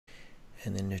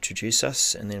and then introduce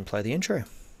us, and then play the intro.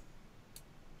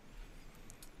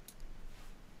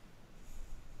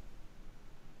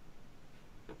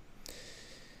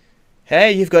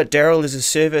 Hey, you've got Daryl as a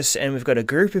service, and we've got a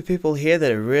group of people here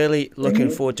that are really looking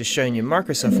forward to showing you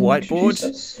Microsoft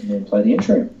Whiteboard. And then play the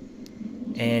intro.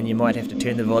 And you might have to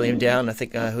turn the volume down, I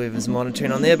think whoever's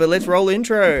monitoring on there, but let's roll the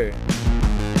intro.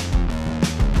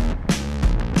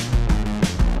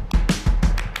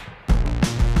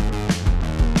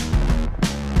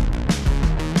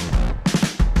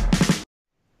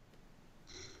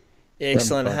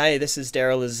 Excellent. Hey, this is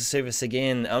Daryl as a service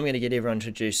again. I'm going to get everyone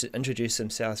to introduce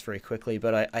themselves very quickly,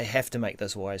 but I have to make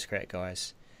this wisecrack,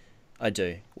 guys. I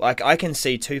do. I can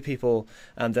see two people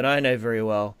that I know very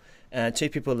well, two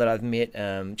people that I've met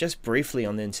just briefly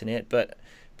on the internet, but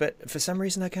for some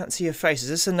reason I can't see your face. Is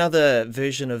this another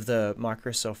version of the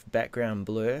Microsoft background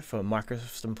blur for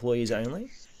Microsoft employees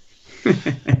only?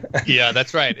 Yeah,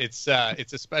 that's right. It's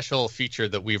a special feature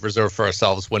that we've reserved for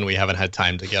ourselves when we haven't had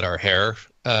time to get our hair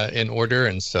in order,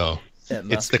 and so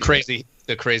it's the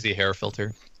crazy hair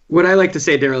filter. What I like to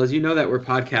say, Daryl, is that we're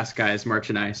podcast guys, March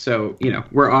and I, so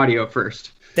we're audio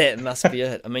first. That must be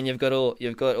it. I mean, you've got all your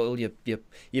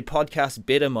podcast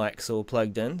beta mics all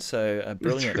plugged in, so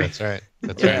brilliant. That's right.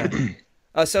 That's right.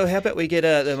 So how about we get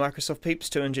the Microsoft peeps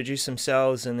to introduce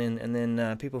themselves, and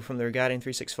then people from the Regarding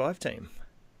 365 team.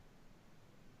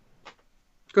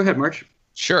 Go ahead, March.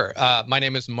 Sure. My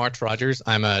name is March Rogers.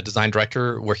 I'm a design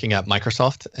director working at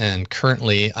Microsoft, and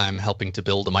currently I'm helping to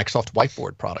build a Microsoft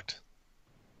Whiteboard product.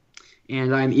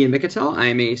 And I'm Ian Mikutel.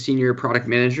 I'm a senior product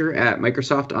manager at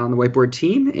Microsoft on the Whiteboard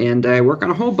team, and I work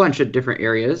on a whole bunch of different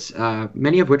areas,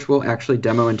 many of which we'll actually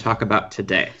demo and talk about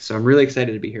today. So I'm really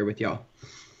excited to be here with y'all.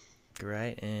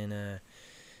 Great. And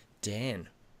Dan.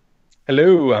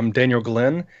 Hello, I'm Daniel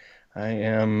Glenn. I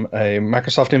am a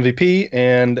Microsoft MVP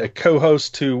and a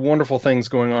co-host to wonderful things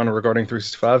going on regarding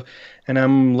 365, and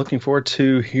I'm looking forward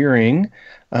to hearing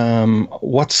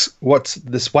what's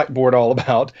this whiteboard all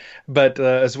about, but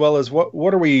as well as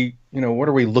what are we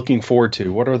looking forward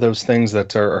to? What are those things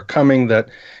that are coming that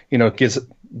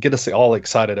get us all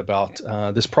excited about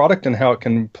this product and how it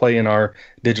can play in our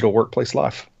digital workplace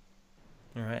life?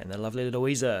 All right, and the lovely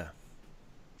Luise.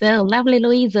 So lovely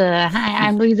Luise. Hi,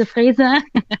 I'm Luise Freese.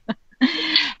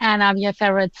 And I'm your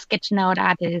favorite sketch note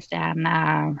artist.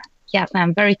 And yes,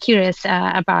 I'm very curious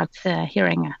about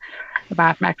hearing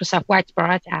about Microsoft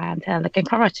Whiteboard and looking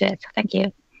forward to it. Thank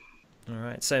you. All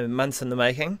right, so months in the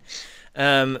making.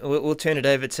 We'll turn it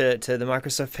over to the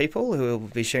Microsoft people who will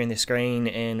be sharing their screen,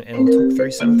 and we'll talk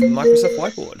through some of the Microsoft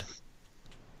Whiteboard.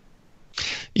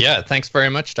 Yeah, thanks very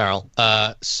much, Daryl.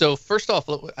 So first off,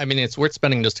 I mean, it's worth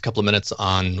spending just a couple of minutes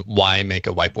on why make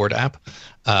a whiteboard app,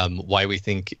 why we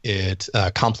think it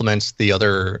complements the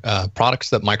other products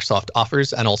that Microsoft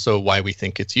offers, and also why we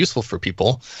think it's useful for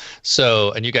people.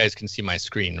 So, and you guys can see my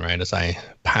screen, right, as I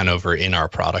pan over in our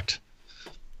product.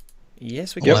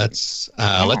 Yes, we can. Let's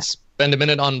spend a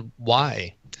minute on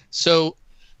why. So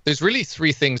there's really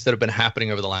three things that have been happening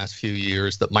over the last few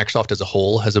years that Microsoft as a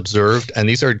whole has observed, and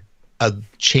these are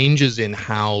changes in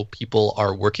how people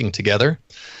are working together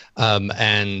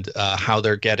and how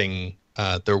they're getting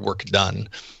their work done.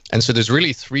 And so there's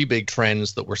really three big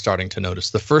trends that we're starting to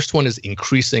notice. The first one is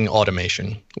increasing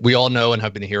automation. We all know and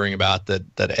have been hearing about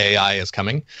that AI is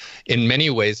coming. In many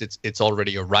ways, it's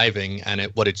already arriving, and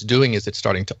what it's doing is it's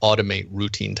starting to automate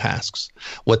routine tasks.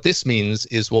 What this means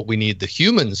is what we need the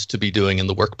humans to be doing in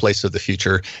the workplace of the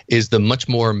future is the much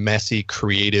more messy,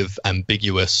 creative,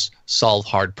 ambiguous, solve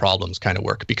hard problems kind of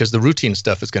work, because the routine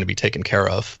stuff is going to be taken care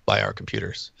of by our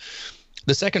computers.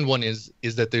 The second one is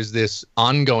that there's this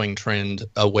ongoing trend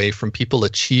away from people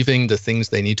achieving the things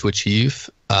they need to achieve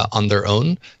on their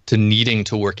own to needing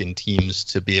to work in teams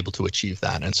to be able to achieve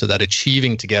that. And so that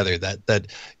achieving together, that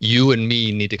you and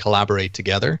me need to collaborate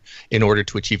together in order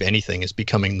to achieve anything is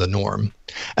becoming the norm.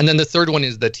 And then the third one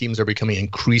is that teams are becoming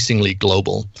increasingly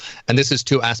global. And this is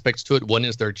two aspects to it. One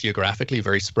is they're geographically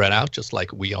very spread out, just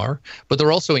like we are, but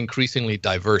they're also increasingly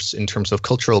diverse in terms of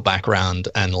cultural background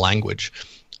and language.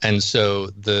 And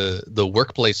so the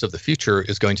workplace of the future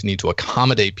is going to need to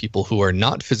accommodate people who are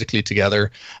not physically together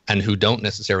and who don't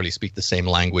necessarily speak the same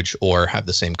language or have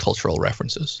the same cultural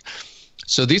references.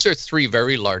 So these are three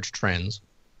very large trends.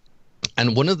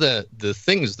 And one of the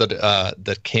things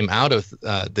that came out of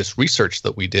this research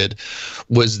that we did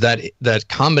was that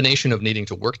combination of needing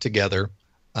to work together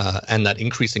and that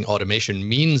increasing automation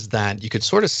means that you could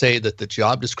sort of say that the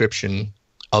job description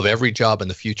of every job in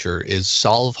the future is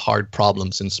solve hard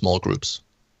problems in small groups.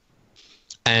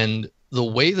 And the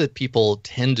way that people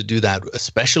tend to do that,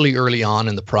 especially early on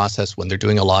in the process when they're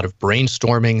doing a lot of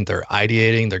brainstorming, they're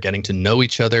ideating, they're getting to know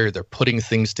each other, they're putting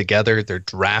things together, they're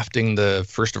drafting the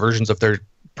first versions of their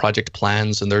project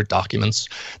plans and their documents.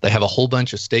 They have a whole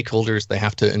bunch of stakeholders they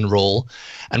have to enroll.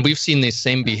 And we've seen these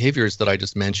same behaviors that I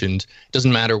just mentioned. It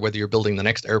doesn't matter whether you're building the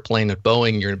next airplane at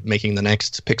Boeing, you're making the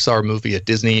next Pixar movie at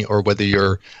Disney, or whether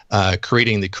you're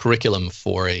creating the curriculum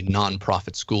for a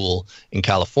nonprofit school in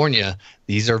California.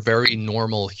 These are very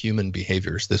normal human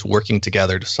behaviors, this working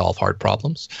together to solve hard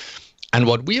problems. And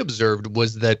what we observed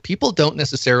was that people don't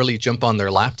necessarily jump on their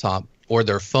laptop or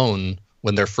their phone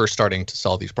when they're first starting to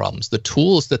solve these problems. The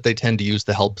tools that they tend to use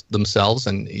to help themselves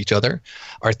and each other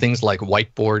are things like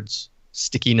whiteboards,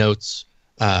 sticky notes,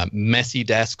 messy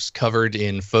desks covered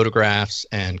in photographs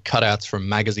and cutouts from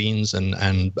magazines and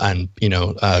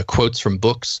quotes from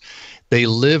books. They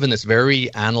live in this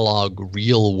very analog,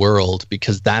 real world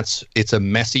because it's a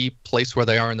messy place where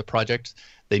they are in the project.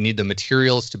 They need the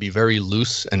materials to be very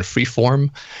loose and freeform.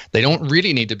 They don't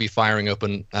really need to be firing up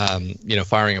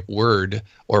Word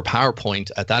or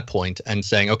PowerPoint at that point and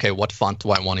saying, okay, what font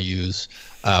do I want to use?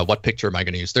 What picture am I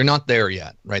going to use? They're not there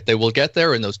yet, right? They will get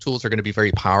there, and those tools are going to be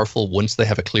very powerful once they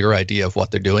have a clear idea of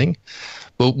what they're doing.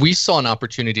 But we saw an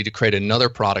opportunity to create another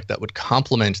product that would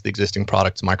complement the existing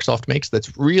products Microsoft makes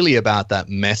that's really about that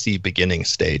messy beginning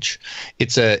stage.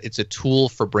 It's a tool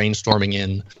for brainstorming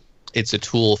in. It's a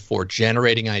tool for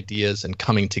generating ideas and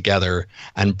coming together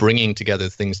and bringing together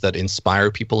things that inspire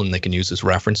people and they can use as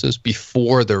references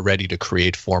before they're ready to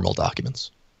create formal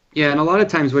documents. Yeah, and a lot of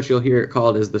times what you'll hear it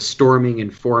called is the storming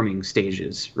and forming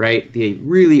stages, right? The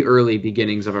really early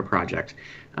beginnings of a project.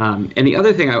 And the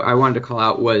other thing I wanted to call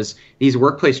out was these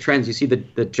workplace trends. You see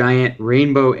the giant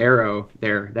rainbow arrow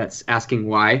there that's asking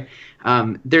why.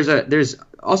 There's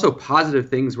also positive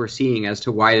things we're seeing as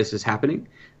to why this is happening.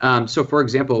 So, for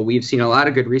example, we've seen a lot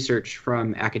of good research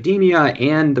from academia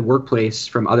and the workplace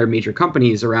from other major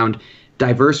companies around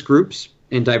diverse groups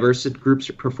and diverse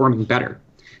groups performing better.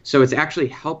 So it's actually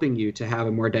helping you to have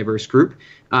a more diverse group.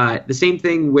 The same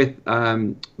thing with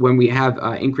when we have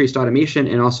increased automation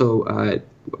and also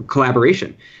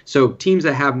collaboration. So teams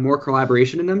that have more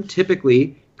collaboration in them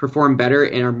typically perform better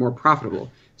and are more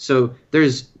profitable. So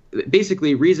there's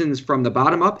basically reasons from the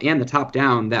bottom up and the top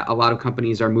down that a lot of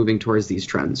companies are moving towards these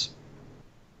trends.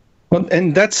 Well,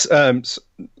 and that's,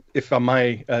 if I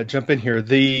might jump in here,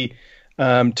 the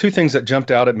two things that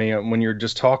jumped out at me when you're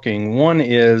just talking. One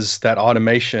is that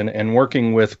automation and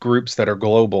working with groups that are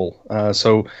global.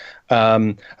 So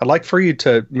I'd like for you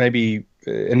to maybe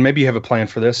you have a plan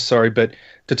for this, but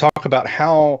to talk about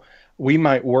how we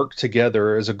might work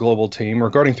together as a global team.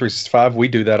 Regarding 365, we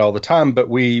do that all the time, but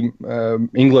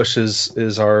English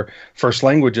is our first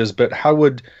languages. But how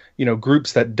would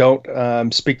groups that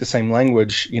don't speak the same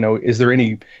language, is there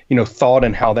any thought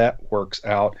in how that works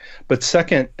out? But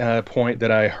second point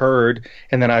that I heard,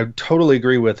 and then I totally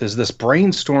agree with, is this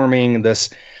brainstorming.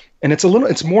 And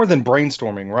it's more than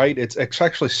brainstorming, right? It's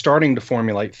actually starting to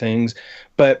formulate things,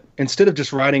 but instead of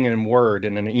just writing it in Word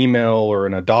in an email or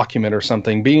in a document or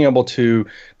something, being able to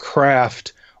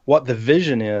craft what the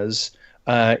vision is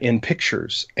in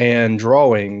pictures and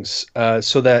drawings,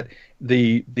 so that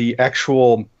the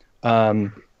actual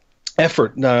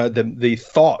effort, the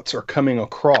thoughts are coming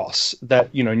across,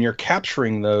 that and you're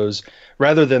capturing those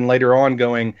rather than later on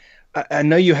going, I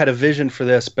know you had a vision for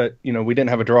this, but we didn't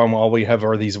have a drawing. All we have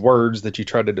are these words that you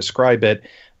try to describe it.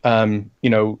 Having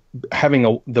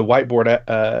the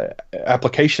whiteboard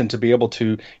application to be able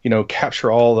to capture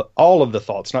all of the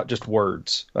thoughts, not just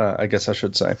words. I guess I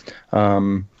should say.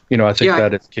 I think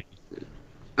that is key.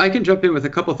 I can jump in with a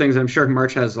couple things. I'm sure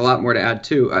March has a lot more to add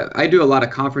too. I do a lot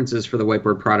of conferences for the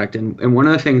Whiteboard product, and one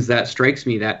of the things that strikes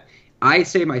me that I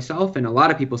say myself and a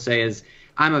lot of people say is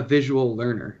I'm a visual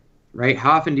learner. Right?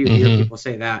 How often do you hear people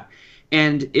say that?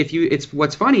 And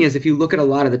what's funny is if you look at a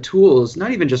lot of the tools,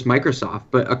 not even just Microsoft,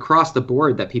 but across the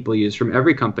board that people use from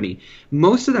every company,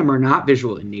 most of them are not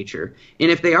visual in nature.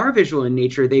 And if they are visual in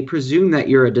nature, they presume that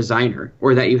you're a designer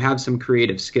or that you have some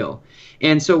creative skill.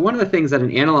 And so one of the things that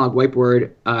an analog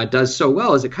whiteboard does so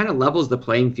well is it kind of levels the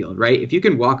playing field, right? If you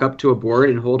can walk up to a board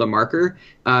and hold a marker,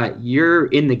 you're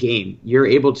in the game. You're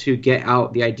able to get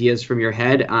out the ideas from your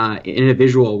head in a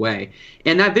visual way.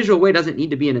 And that visual way doesn't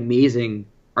need to be an amazing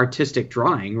artistic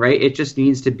drawing, right? It just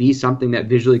needs to be something that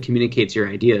visually communicates your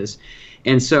ideas.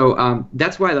 And so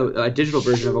that's why the digital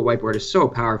version of a whiteboard is so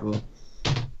powerful.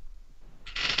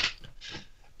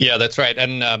 Yeah, that's right.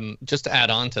 And just to add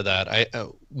on to that,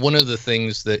 one of the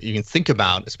things that you can think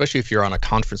about, especially if you're on a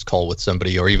conference call with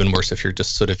somebody, or even worse, if you're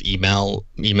just sort of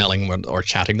emailing or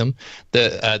chatting them,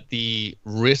 the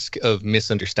risk of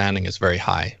misunderstanding is very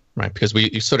high, right? Because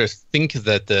you sort of think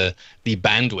that the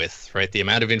bandwidth, right, the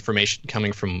amount of information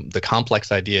coming from the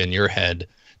complex idea in your head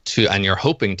and you're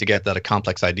hoping to get that a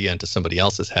complex idea into somebody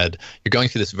else's head, you're going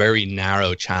through this very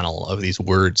narrow channel of these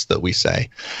words that we say.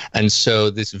 And so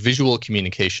this visual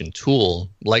communication tool,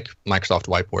 like Microsoft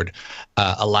Whiteboard,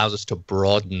 allows us to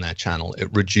broaden that channel. It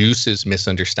reduces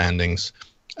misunderstandings.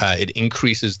 It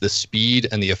increases the speed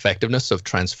and the effectiveness of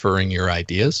transferring your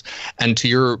ideas. And to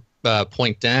your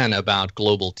point, Dan, about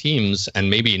global teams and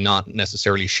maybe not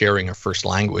necessarily sharing a first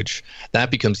language,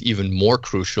 that becomes even more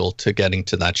crucial to getting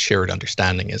to that shared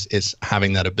understanding, is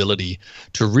having that ability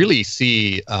to really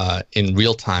see in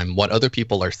real time what other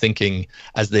people are thinking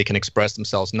as they can express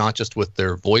themselves, not just with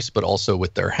their voice, but also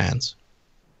with their hands.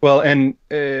 Well, and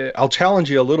I'll challenge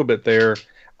you a little bit there.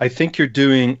 I think you're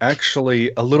doing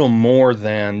actually a little more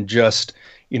than just,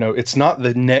 it's not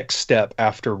the next step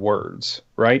after words,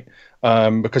 right?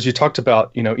 Because you talked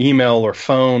about, email or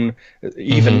phone,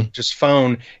 even just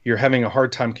phone, you're having a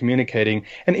hard time communicating.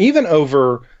 And even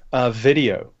over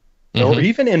video or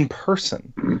even in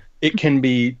person, it can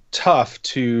be tough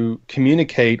to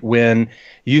communicate when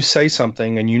you say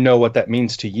something and you know what that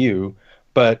means to you.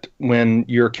 But when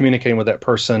you're communicating with that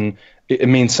person, it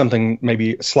means something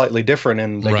maybe slightly different,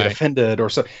 and they get offended or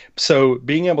so. So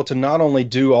being able to not only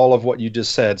do all of what you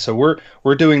just said, so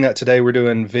we're doing that today. We're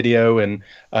doing video, and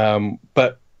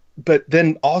but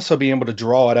then also being able to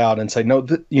draw it out and say, no,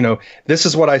 this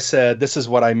is what I said, this is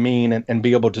what I mean, and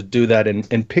be able to do that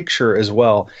in picture as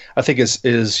well, I think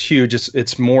is huge.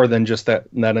 It's more than just that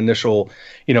initial,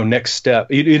 next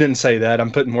step. You didn't say that.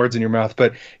 I'm putting words in your mouth,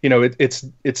 but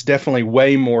it's definitely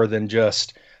way more than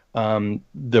just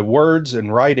the words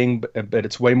and writing, but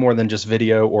it's way more than just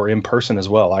video or in person as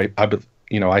well. I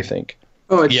think.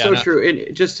 Oh, it's true.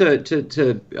 And just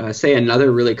to say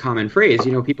another really common phrase,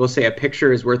 people say a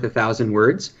picture is worth 1,000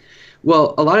 words.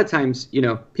 Well, a lot of times,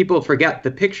 people forget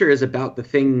the picture is about the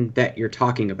thing that you're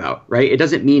talking about, right? It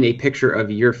doesn't mean a picture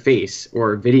of your face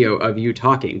or video of you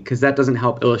talking, because that doesn't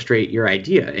help illustrate your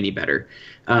idea any better.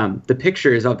 The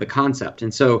picture is of the concept.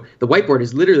 And so the whiteboard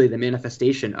is literally the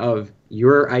manifestation of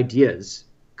your ideas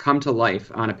come to life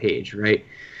on a page, right?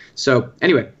 So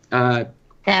anyway,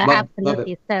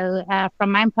 absolutely. So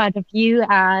from my point of view, so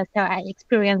I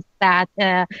experienced that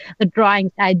the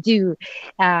drawings I do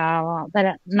that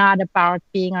are not about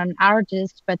being an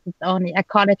artist, but it's only, I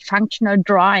call it functional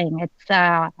drawing. It's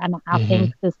and I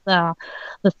think this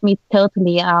meets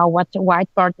totally what the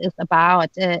whiteboard is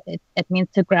about. It means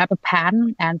to grab a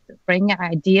pen and bring an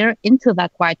idea into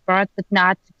that whiteboard, but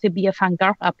not to be a Van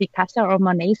Gogh or Picasso or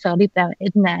Monet, so leave them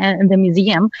in the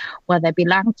museum where they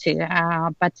belong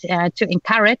to, but to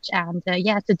encourage and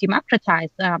to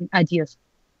democratize ideas.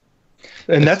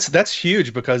 And that's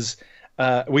huge, because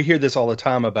we hear this all the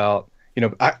time about,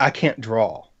 I can't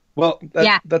draw. Well,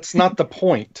 that's not the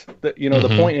point.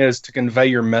 The point is to convey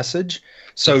your message.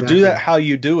 So do that how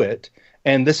you do it.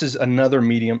 And this is another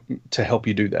medium to help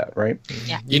you do that, right?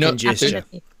 Yeah.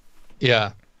 Absolutely.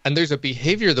 Yeah. And there's a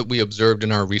behavior that we observed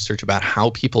in our research about how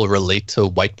people relate to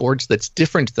whiteboards that's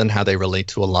different than how they relate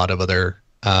to a lot of other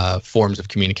forms of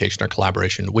communication or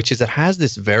collaboration, which is it has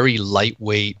this very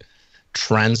lightweight,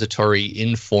 transitory,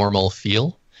 informal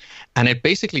feel. And it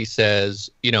basically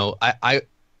says,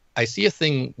 I see a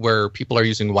thing where people are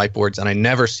using whiteboards, and I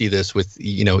never see this with,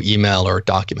 email or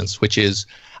documents, which is,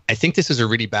 I think this is a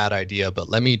really bad idea, but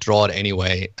let me draw it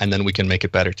anyway, and then we can make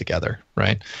it better together,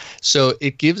 right? So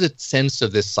it gives a sense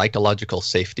of this psychological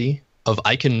safety of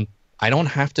I don't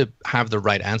have to have the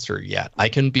right answer yet. I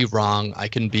can be wrong. I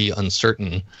can be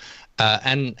uncertain.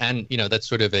 And that's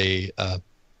sort of an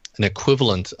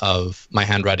equivalent of my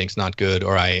handwriting's not good,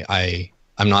 or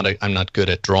I'm not good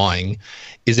at drawing,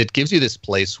 is it gives you this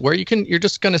place where you're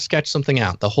just going to sketch something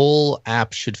out. The whole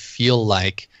app should feel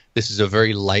like this is a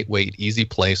very lightweight, easy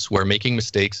place where making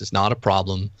mistakes is not a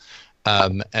problem.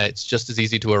 It's just as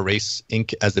easy to erase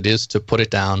ink as it is to put it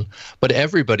down. But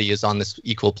everybody is on this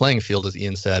equal playing field, as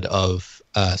Ian said, of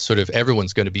sort of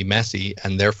everyone's going to be messy,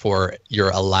 and therefore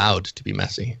you're allowed to be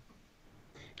messy.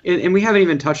 And we haven't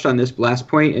even touched on this last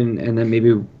point, and then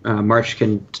maybe Marsh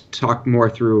can talk more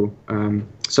through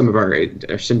some of our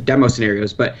some demo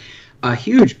scenarios. But a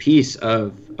huge piece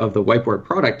of the whiteboard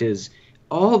product is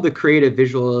all the creative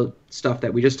visual stuff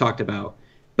that we just talked about,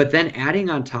 but then adding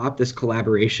on top this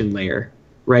collaboration layer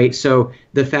right? So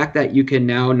the fact that you can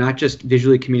now not just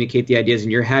visually communicate the ideas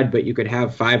in your head, but you could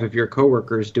have 5 of your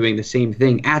coworkers doing the same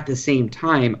thing at the same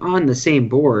time on the same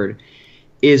board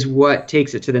is what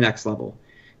takes it to the next level.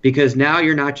 Because now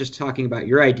you're not just talking about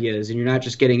your ideas and you're not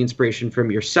just getting inspiration from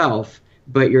yourself,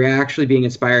 but you're actually being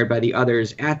inspired by the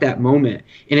others at that moment.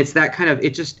 And it's that kind of,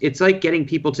 it's like getting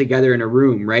people together in a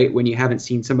room, right? When you haven't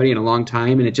seen somebody in a long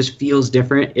time and it just feels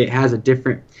different. It has a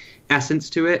different essence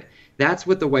to it. That's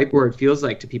what the whiteboard feels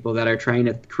like to people that are trying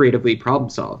to creatively problem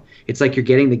solve. It's like you're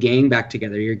getting the gang back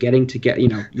together. You're getting to get,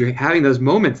 you're having those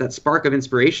moments, that spark of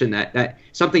inspiration that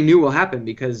something new will happen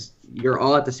because you're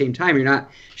all at the same time. You're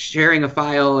not sharing a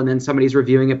file and then somebody's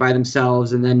reviewing it by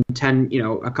themselves and then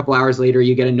a couple hours later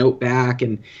you get a note back,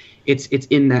 and it's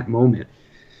in that moment.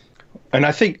 And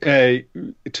I think to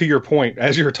your point,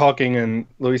 as you're talking and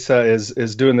Luisa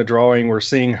is doing the drawing, we're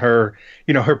seeing her,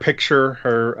 her picture,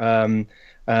 her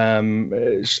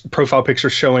profile picture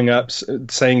showing up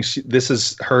saying this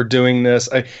is her doing this.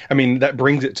 I mean, that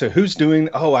brings it to who's doing.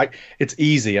 It's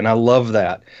easy. And I love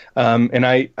that. And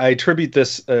I attribute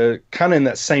this kind of in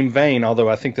that same vein, although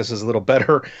I think this is a little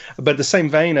better, but the same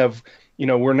vein of,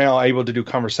 we're now able to do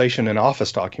conversation in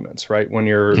Office documents, right? When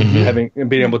you're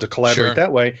being able to collaborate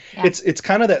that way, yeah. It's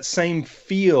kind of that same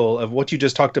feel of what you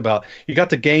just talked about. You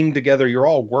got the gang together, you're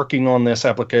all working on this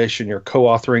application, you're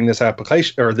co-authoring this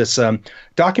application or this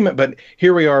document, but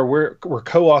here we are, we're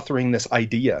co-authoring this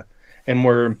idea, and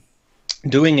we're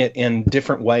doing it in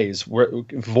different ways.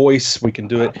 Voice, we can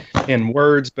do it in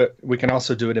words, but we can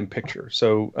also do it in picture.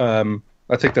 So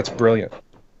I think that's brilliant.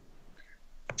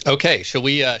 Okay, should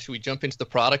we jump into the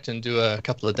product and do a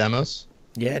couple of demos?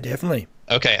 Yeah, definitely.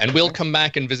 Okay, and we'll come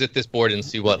back and visit this board and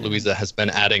see what Luisa has been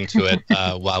adding to it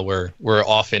while we're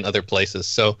off in other places.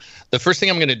 So the first thing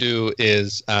I'm going to do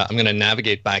is I'm going to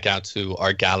navigate back out to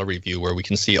our gallery view where we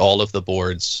can see all of the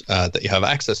boards that you have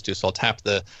access to. So I'll tap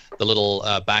the little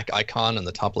back icon in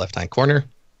the top left-hand corner.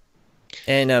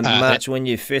 And March, when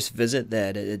you first visit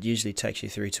that, it usually takes you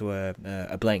through to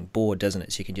a blank board, doesn't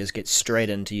it? So you can just get straight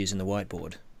into using the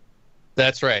whiteboard.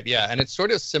 That's right, yeah. And it's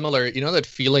sort of similar, that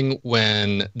feeling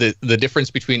when the difference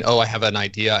between, I have an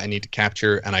idea I need to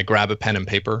capture and I grab a pen and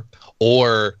paper,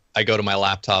 or I go to my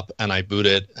laptop and I boot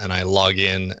it and I log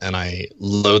in and I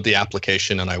load the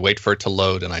application and I wait for it to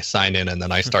load and I sign in and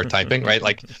then I start typing, right?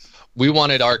 Like, we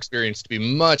wanted our experience to be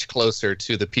much closer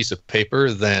to the piece of paper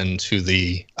than to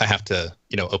I have to,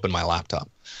 open my laptop.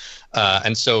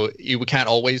 And so we can't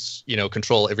always,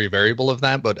 control every variable of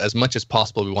that, but as much as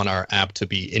possible, we want our app to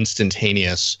be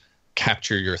instantaneous,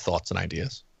 capture your thoughts and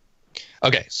ideas.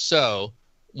 Okay, so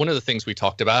one of the things we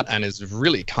talked about and is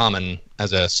really common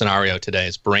as a scenario today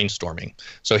is brainstorming.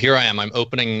 So here I am, I'm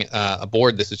opening a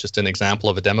board. This is just an example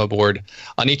of a demo board.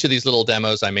 On each of these little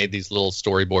demos, I made these little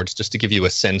storyboards just to give you a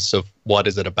sense of what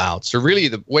is it about. So really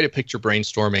the way to picture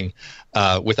brainstorming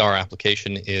with our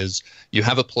application is you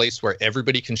have a place where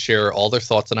everybody can share all their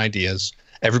thoughts and ideas.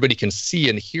 Everybody can see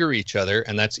and hear each other,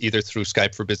 and that's either through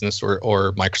Skype for Business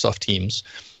or Microsoft Teams.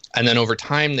 And then over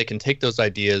time, they can take those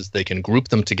ideas, they can group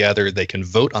them together, they can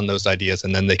vote on those ideas,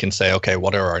 and then they can say, okay,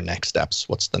 what are our next steps?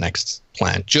 What's the next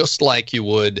plan? Just like you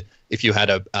would if you had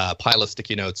a pile of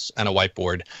sticky notes and a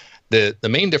whiteboard. The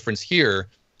main difference here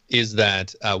is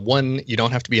that, one, you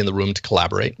don't have to be in the room to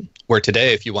collaborate, where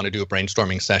today, if you want to do a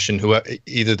brainstorming session,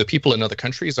 either the people in other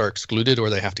countries are excluded or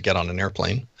they have to get on an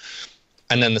airplane.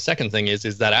 And then the second thing is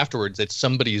that afterwards, it's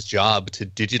somebody's job to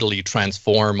digitally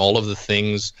transform all of the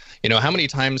things. How many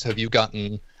times have you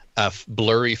gotten a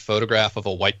blurry photograph of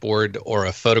a whiteboard or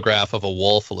a photograph of a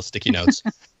wall full of sticky notes?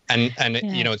 and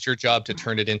yeah. It's your job to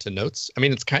turn it into notes. I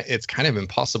mean, it's kind of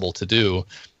impossible to do.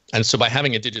 And so by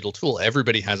having a digital tool,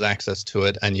 everybody has access to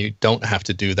it, and you don't have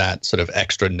to do that sort of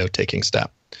extra note-taking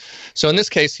step. So in this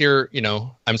case here,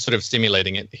 I'm sort of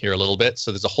stimulating it here a little bit.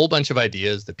 So there's a whole bunch of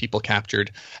ideas that people captured.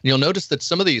 And you'll notice that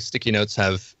some of these sticky notes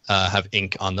have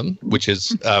ink on them, which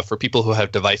is for people who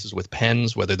have devices with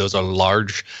pens, whether those are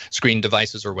large screen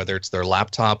devices or whether it's their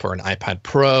laptop or an iPad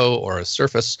Pro or a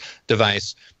Surface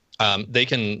device. They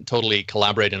can totally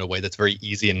collaborate in a way that's very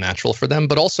easy and natural for them.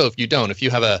 But also if you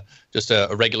have just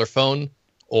a regular phone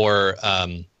or,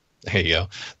 there you go,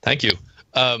 thank you.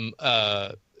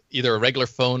 Either a regular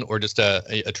phone or just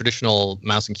a traditional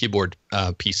mouse and keyboard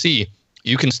PC,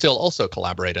 you can still also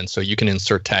collaborate. And so you can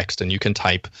insert text and you can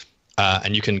type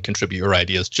and you can contribute your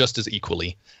ideas just as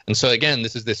equally. And so again,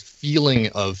 this is this feeling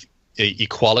of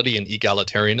equality and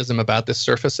egalitarianism about this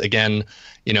surface. Again,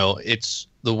 it's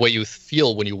the way you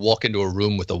feel when you walk into a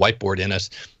room with a whiteboard in it.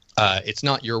 It's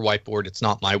not your whiteboard. It's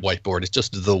not my whiteboard. It's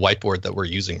just the whiteboard that we're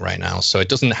using right now. So it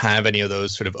doesn't have any of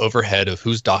those sort of overhead of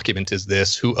whose document is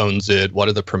this, who owns it, what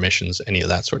are the permissions, any of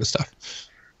that sort of stuff.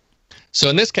 So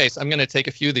in this case, I'm going to take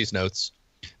a few of these notes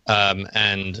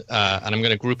and I'm going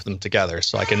to group them together.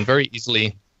 So I can very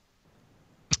easily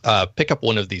pick up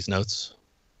one of these notes,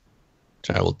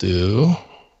 which I will do.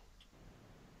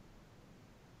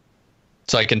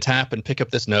 So I can tap and pick up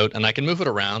this note, and I can move it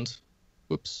around.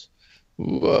 Whoops.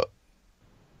 Whoa.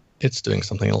 It's doing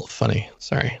something a little funny.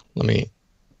 Sorry. Let me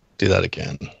do that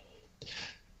again.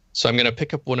 So I'm going to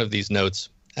pick up one of these notes,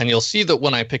 and you'll see that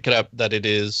when I pick it up that it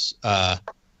is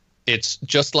it's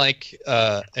just like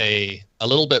a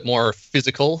little bit more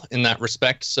physical in that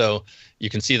respect. So you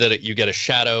can see that you get a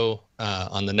shadow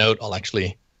on the note. I'll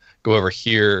actually go over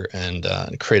here and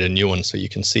create a new one so you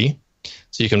can see.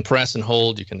 So you can press and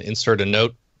hold. You can insert a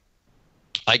note.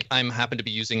 I'm happen to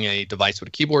be using a device with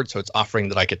a keyboard, so it's offering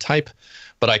that I could type,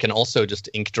 but I can also just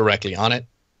ink directly on it.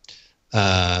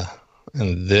 And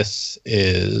this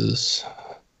is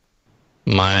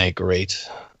my great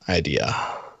idea.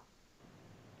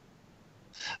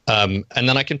 And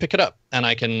then I can pick it up, and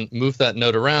I can move that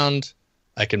note around.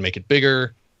 I can make it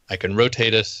bigger. I can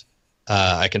rotate it.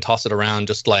 I can toss it around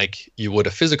just like you would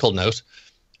a physical note.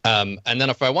 And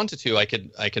then if I wanted to, I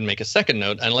can make a second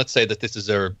note, and let's say that this is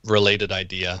a related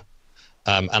idea,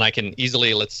 and I can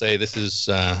easily, let's say this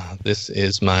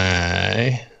is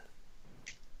my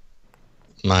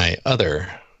other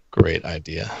great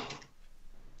idea.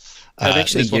 I've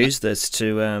actually used this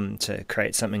to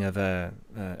create something of a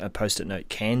post-it note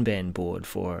Kanban board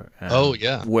for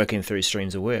working through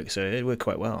streams of work, so it worked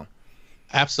quite well.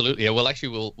 Absolutely. Yeah, well,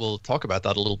 actually, we'll talk about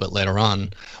that a little bit later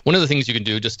on. One of the things you can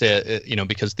do, just to,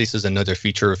 because this is another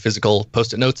feature of physical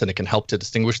Post-it notes, and it can help to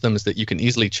distinguish them, is that you can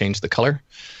easily change the color.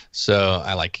 So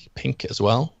I like pink as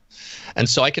well. And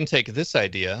so I can take this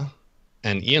idea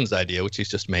and Ian's idea, which he's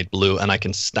just made blue, and I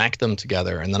can stack them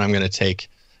together. And then I'm going to take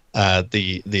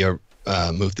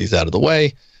move these out of the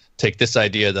way. Take this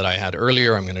idea that I had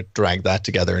earlier, I'm going to drag that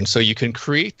together. And so you can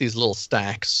create these little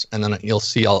stacks, and then you'll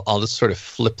see I'll just sort of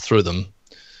flip through them.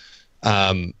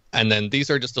 And then these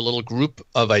are just a little group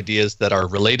of ideas that are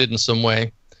related in some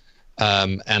way.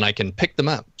 And I can pick them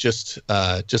up just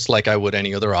like I would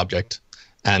any other object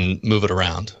and move it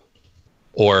around.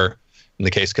 Or in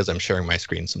the case, because I'm sharing my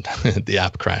screen, sometimes the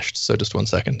app crashed. So just 1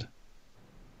 second.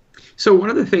 So one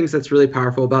of the things that's really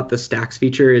powerful about the stacks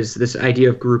feature is this idea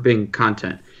of grouping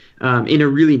content. In a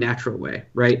really natural way,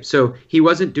 right? So he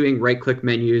wasn't doing right-click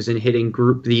menus and hitting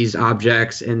group these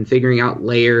objects and figuring out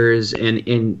layers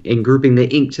and grouping the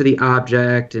ink to the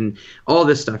object and all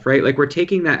this stuff, right? Like, we're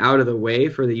taking that out of the way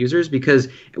for the users, because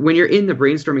when you're in the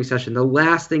brainstorming session, the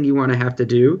last thing you want to have to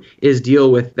do is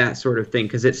deal with that sort of thing,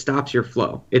 because it stops your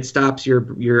flow. It stops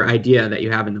your idea that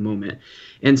you have in the moment.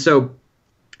 And so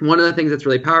one of the things that's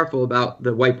really powerful about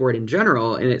the whiteboard in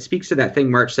general, and it speaks to that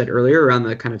thing March said earlier around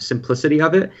the kind of simplicity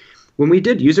of it. When we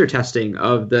did user testing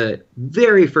of the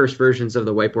very first versions of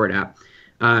the whiteboard app,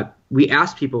 we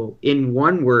asked people, in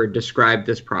one word, describe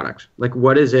this product. Like,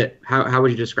 what is it? How would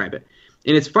you describe it?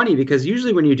 And it's funny, because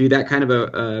usually when you do that kind of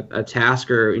a task,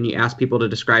 or when you ask people to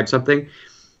describe something,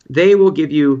 they will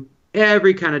give you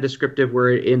every kind of descriptive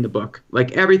word in the book,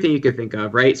 like everything you could think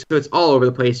of, right? So it's all over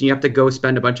the place, and you have to go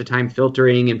spend a bunch of time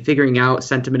filtering and figuring out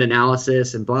sentiment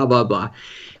analysis and blah, blah, blah.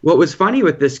 What was funny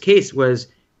with this case was,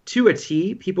 to a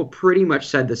T, people pretty much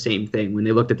said the same thing when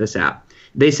they looked at this app.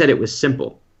 They said it was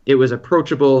simple, it was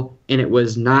approachable, and it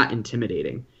was not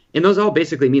intimidating. And those all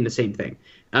basically mean the same thing.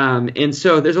 And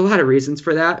so there's a lot of reasons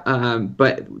for that,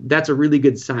 but that's a really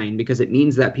good sign, because it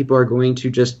means that people are going to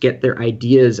just get their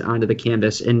ideas onto the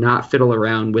canvas and not fiddle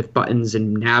around with buttons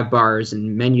and nav bars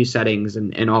and menu settings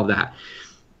and all that.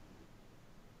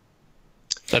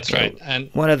 That's right. And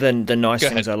one of the nice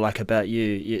things I like about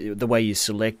you, the way you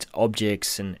select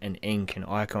objects and ink and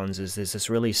icons, is there's this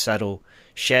really subtle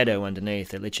shadow underneath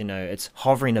that lets you know it's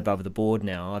hovering above the board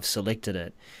now. I've selected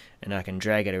it, and I can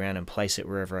drag it around and place it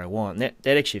wherever I want. And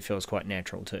that actually feels quite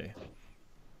natural too.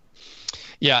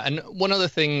 Yeah, and one other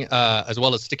thing, as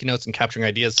well as sticky notes and capturing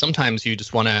ideas, sometimes you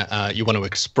just want to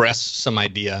express some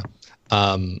idea.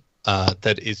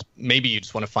 That is, maybe you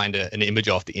just want to find an image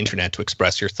off the internet to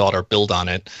express your thought or build on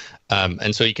it.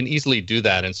 And so you can easily do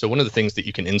that. And so one of the things that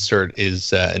you can insert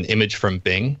is an image from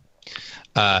Bing.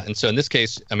 And so in this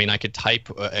case, I mean, I could type,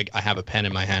 I have a pen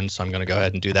in my hand, so I'm going to go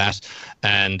ahead and do that.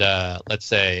 And let's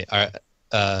say,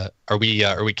 are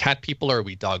we cat people or are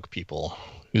we dog people?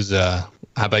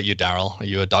 How about you, Daryl? Are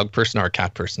you a dog person or a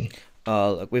cat person?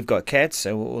 Look, we've got cats,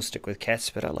 so we'll stick with cats,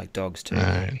 but I like dogs too. All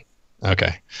right.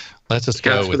 Okay, let's just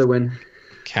go with for the win.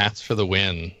 Cats for the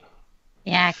win.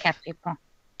 Yeah, cat people.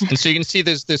 And so you can see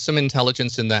there's some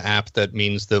intelligence in the app that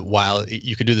means that while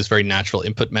you could do this very natural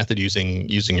input method using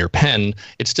your pen,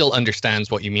 it still understands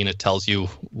what you mean. It tells you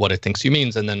what it thinks you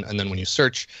means, and then when you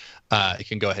search, it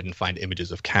can go ahead and find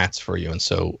images of cats for you. And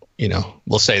so, you know,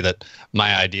 we'll say that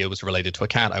my idea was related to a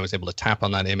cat. I was able to tap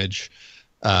on that image,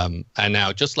 and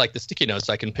now just like the sticky notes,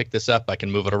 I can pick this up, I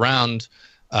can move it around,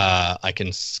 I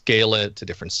can scale it to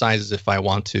different sizes if I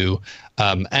want to,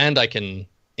 and I can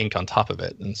ink on top of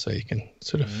it, and so you can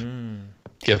sort of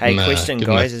give them a question,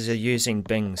 guys, is you're using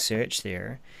Bing search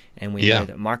there, and we Yeah. know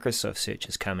that Microsoft search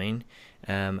is coming.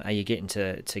 Are you getting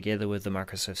together with the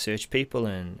Microsoft search people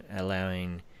and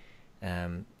allowing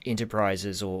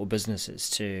enterprises or businesses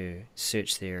to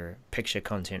search their picture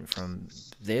content from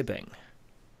their Bing?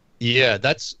 Yeah,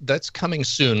 that's coming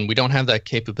soon. We don't have that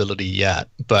capability yet,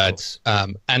 but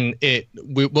and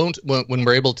we won't, when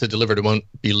we're able to deliver it won't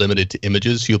be limited to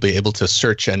images. You'll be able to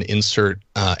search and insert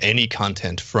any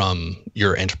content from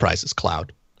your enterprise's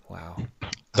cloud. Wow,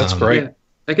 That's great. Yeah.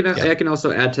 I can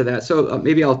also add to that. So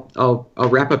maybe I'll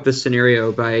wrap up this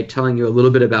scenario by telling you a little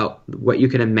bit about what you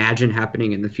can imagine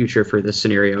happening in the future for this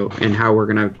scenario and how we're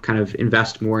going to kind of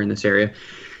invest more in this area.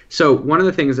 So one of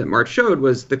the things that March showed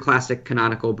was the classic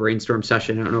canonical brainstorm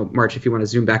session. I don't know, March, if you want to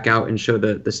zoom back out and show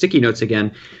the sticky notes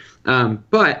again.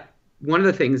 But one of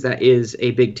the things that is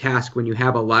a big task when you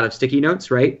have a lot of sticky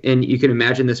notes, right? And you can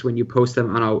imagine this when you post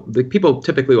them on people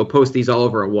typically will post these all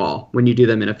over a wall when you do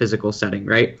them in a physical setting,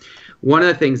 right? One of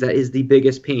the things that is the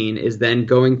biggest pain is then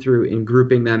going through and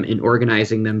grouping them and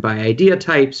organizing them by idea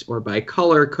types or by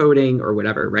color coding or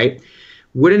whatever, right?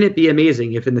 Wouldn't it be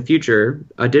amazing if in the future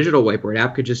a digital whiteboard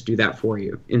app could just do that for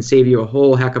you and save you a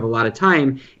whole heck of a lot of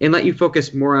time and let you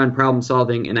focus more on problem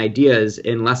solving and ideas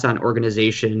and less on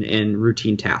organization and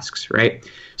routine tasks, right?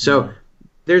 So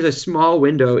there's a small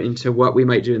window into what we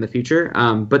might do in the future,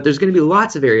 but there's going to be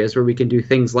lots of areas where we can do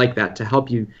things like that to help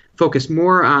you focus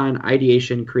more on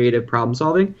ideation, creative problem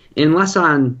solving, and less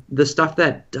on the stuff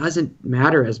that doesn't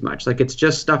matter as much. Like it's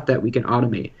just stuff that we can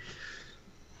automate.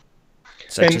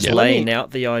 So And just let laying me-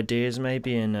 out the ideas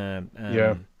maybe in a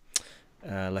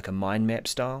like a mind map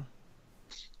style.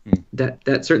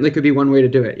 That certainly could be one way to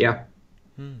do it. Yeah.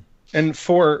 And and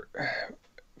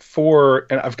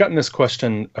I've gotten this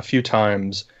question a few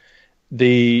times.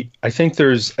 I think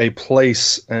there's a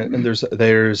place and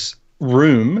there's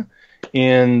room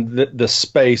in the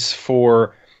space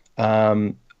for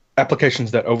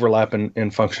applications that overlap in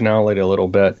functionality a little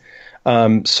bit.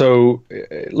 So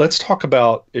let's talk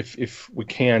about, if we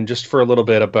can, just for a little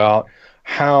bit about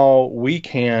how we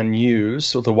can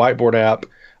use the Whiteboard app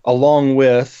along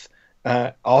with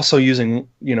also using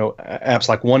apps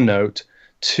like OneNote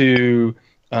to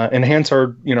enhance our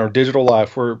digital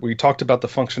life. Where we talked about the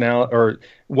functionality or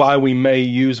why we may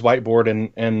use Whiteboard,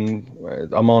 and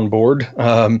I'm on board.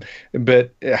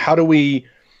 But how do we?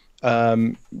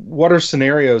 What are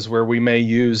scenarios where we may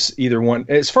use either one?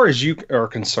 As far as you are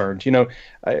concerned,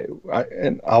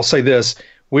 and I'll say this: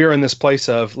 we are in this place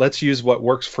of let's use what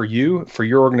works for you, for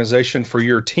your organization, for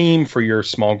your team, for your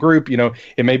small group.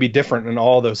 It may be different in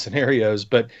all those scenarios,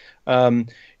 but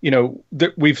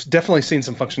we've definitely seen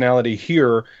some functionality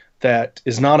here that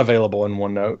is not available in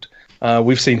OneNote.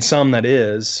 We've seen some that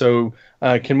is. So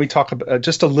can we talk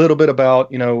just a little bit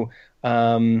about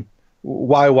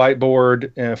why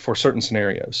Whiteboard for certain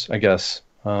scenarios, I guess.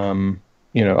 I'll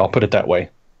put it that way.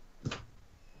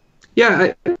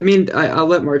 Yeah, I mean, I'll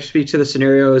let Mark speak to the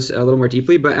scenarios a little more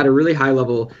deeply, but at a really high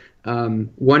level,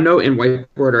 OneNote and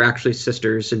Whiteboard are actually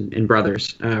sisters and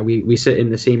brothers. We sit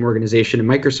in the same organization in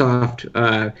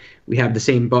Microsoft. We have the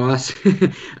same boss,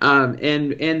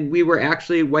 and we were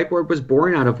actually, Whiteboard was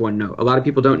born out of OneNote. A lot of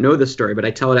people don't know this story, but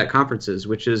I tell it at conferences,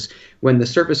 which is when the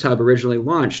Surface Hub originally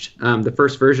launched. The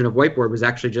first version of Whiteboard was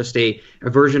actually just a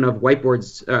version of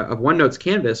Whiteboard's of OneNote's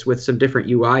canvas with some different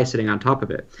UI sitting on top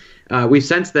of it. We've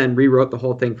since then rewrote the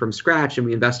whole thing from scratch, and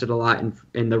we invested a lot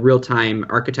in the real-time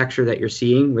architecture that you're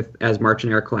seeing as March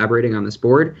and I are collaborating on this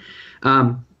board.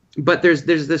 But there's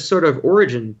this sort of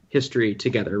origin history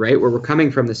together, right, where we're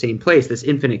coming from the same place, this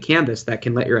infinite canvas that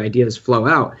can let your ideas flow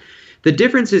out. The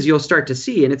difference is you'll start to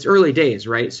see, and it's early days,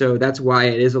 right? So that's why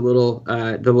it is a little,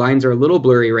 the lines are a little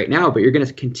blurry right now, but you're going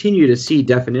to continue to see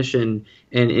definition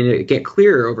and it get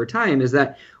clearer over time, is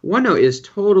that OneNote is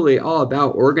totally all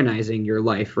about organizing your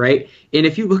life, right? And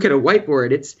if you look at a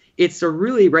whiteboard, it's a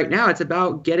really, right now, it's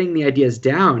about getting the ideas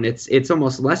down. It's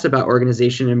almost less about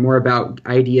organization and more about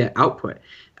idea output.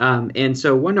 And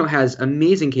so OneNote has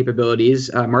amazing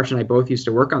capabilities. March and I both used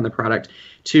to work on the product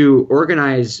to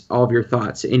organize all of your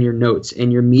thoughts in your notes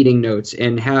and your meeting notes,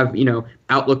 and have,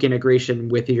 Outlook integration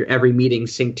with your every meeting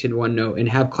synced in OneNote, and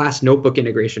have class notebook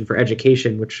integration for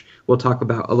education, which we'll talk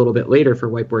about a little bit later for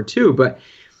Whiteboard 2. But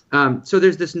so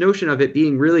there's this notion of it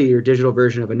being really your digital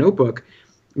version of a notebook,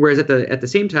 whereas at the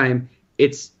same time,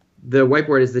 the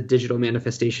whiteboard is the digital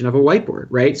manifestation of a whiteboard,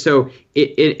 right? So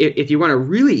if you want a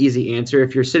really easy answer,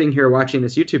 if you're sitting here watching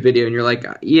this YouTube video and you're like,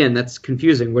 Ian, that's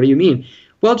confusing, what do you mean?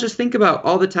 Well, just think about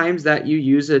all the times that you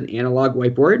use an analog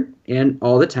whiteboard and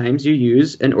all the times you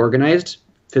use an organized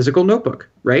physical notebook,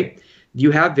 right?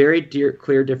 You have very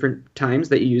clear different times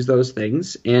that you use those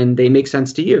things, and they make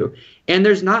sense to you. And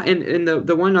there's not, and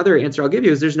the one other answer I'll give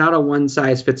you is there's not a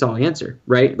one-size-fits-all answer,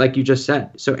 right? Like you just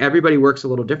said. So everybody works a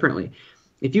little differently.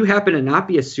 If you happen to not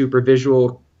be a super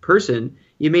visual person,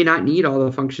 you may not need all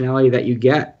the functionality that you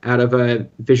get out of a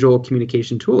visual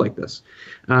communication tool like this.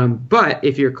 But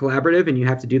if you're collaborative and you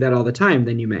have to do that all the time,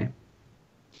 then you may.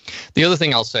 The other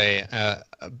thing I'll say,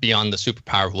 beyond the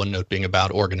superpower of OneNote being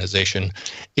about organization,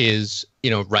 is,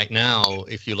 right now,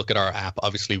 if you look at our app,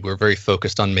 obviously we're very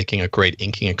focused on making a great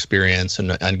inking experience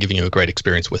and giving you a great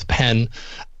experience with pen.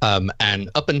 And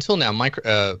up until now,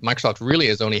 Microsoft really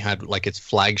has only had, like, its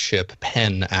flagship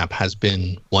pen app has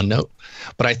been OneNote.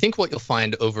 But I think what you'll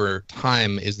find over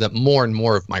time is that more and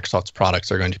more of Microsoft's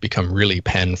products are going to become really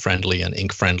pen friendly and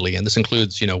ink friendly. And this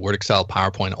includes, Word, Excel,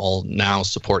 PowerPoint all now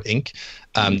support ink.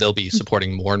 They'll be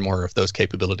supporting more and more of those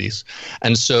capabilities.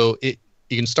 And so you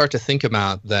can start to think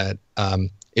about that.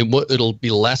 It'll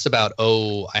be less about,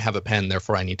 I have a pen,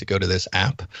 therefore I need to go to this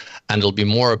app. And it'll be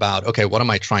more about, okay, what am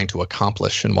I trying to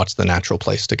accomplish and what's the natural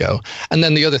place to go? And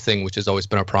then the other thing, which has always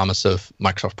been a promise of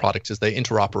Microsoft products, is they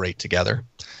interoperate together.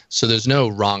 So there's no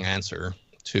wrong answer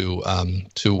to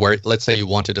where, let's say you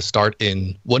wanted to start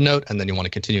in OneNote and then you want to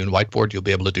continue in Whiteboard, you'll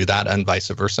be able to do that, and vice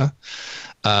versa.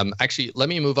 Actually, let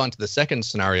me move on to the second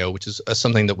scenario, which is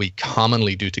something that we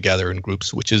commonly do together in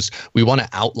groups, which is we want to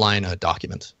outline a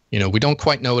document. We don't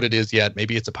quite know what it is yet.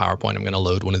 Maybe it's a PowerPoint. I'm going to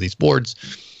load one of these boards.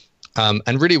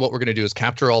 And really what we're going to do is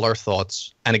capture all our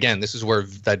thoughts. And again, this is where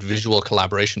that visual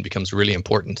collaboration becomes really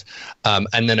important.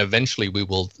 And then eventually we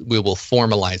will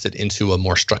formalize it into a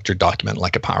more structured document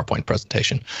like a PowerPoint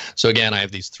presentation. So again, I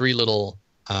have these three little,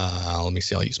 let me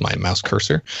see, I'll use my mouse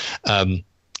cursor.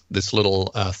 This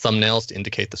little thumbnails to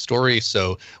indicate the story.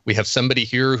 So we have somebody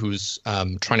here who's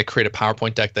trying to create a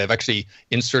PowerPoint deck. They've actually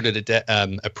inserted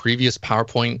a previous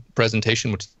PowerPoint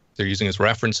presentation, which they're using as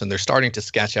reference, and they're starting to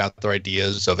sketch out their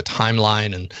ideas of a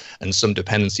timeline and some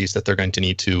dependencies that they're going to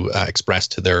need to express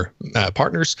to their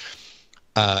partners.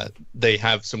 They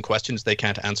have some questions they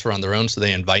can't answer on their own, so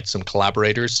they invite some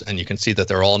collaborators, and you can see that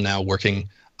they're all now working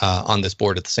on this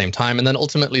board at the same time. And then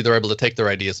ultimately they're able to take their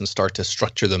ideas and start to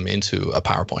structure them into a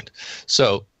PowerPoint.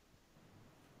 So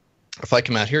if I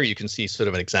come out here, you can see sort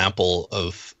of an example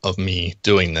of me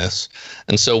doing this.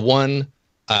 And so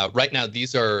right now,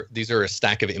 these are a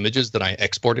stack of images that I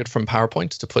exported from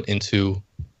PowerPoint to put into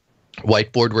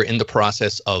Whiteboard. We're in the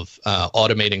process of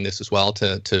automating this as well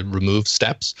to remove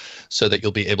steps so that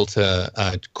you'll be able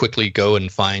to quickly go and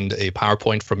find a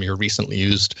PowerPoint from your recently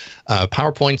used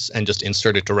PowerPoints and just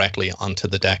insert it directly onto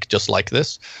the deck just like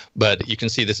this. But you can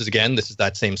see this is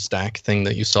that same stack thing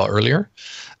that you saw earlier.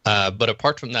 But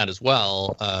apart from that as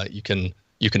well, you can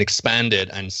expand it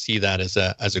and see that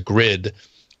as a grid.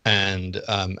 And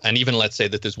even let's say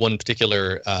that there's one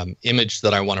particular image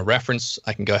that I want to reference,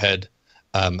 I can go ahead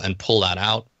and pull that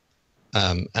out.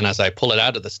 And as I pull it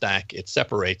out of the stack, it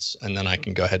separates, and then I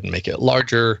can go ahead and make it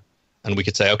larger. And we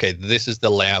could say, okay, this is the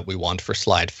layout we want for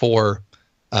slide 4.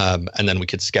 And then we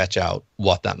could sketch out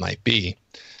what that might be.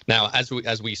 Now,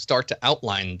 as we start to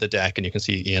outline the deck, and you can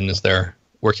see Ian is there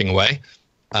working away,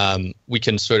 we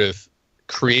can sort of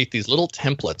create these little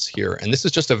templates here. And this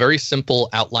is just a very simple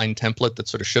outline template that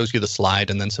sort of shows you the slide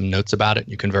and then some notes about it.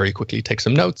 You can very quickly take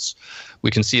some notes.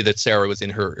 We can see that Sarah was in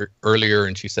here earlier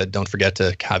and she said, don't forget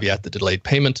to caveat the delayed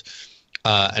payment.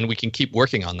 And we can keep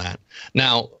working on that.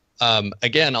 Now,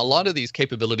 again, a lot of these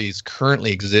capabilities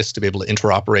currently exist to be able to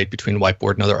interoperate between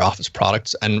Whiteboard and other Office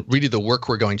products. And really the work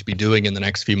we're going to be doing in the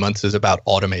next few months is about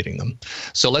automating them.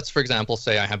 So let's, for example,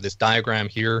 say I have this diagram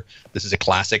here. This is a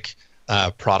classic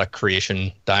product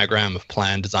creation diagram of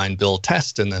plan, design, build,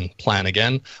 test, and then plan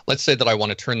again. Let's say that I want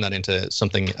to turn that into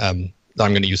something that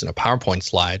I'm going to use in a PowerPoint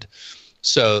slide.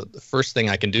 So the first thing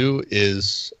I can do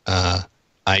is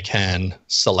I can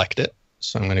select it.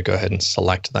 So I'm going to go ahead and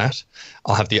select that.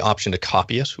 I'll have the option to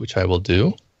copy it, which I will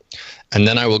do. And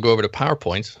then I will go over to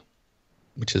PowerPoint,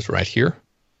 which is right here.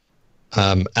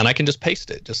 And I can just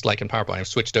paste it, just like in PowerPoint. I've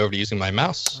switched over to using my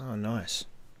mouse. Oh, nice.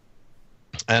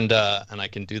 And I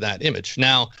can do that image.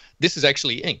 Now, this is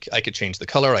actually ink. I could change the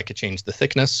color. I could change the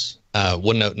thickness.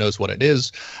 OneNote knows what it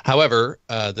is. However,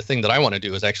 the thing that I want to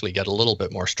do is actually get a little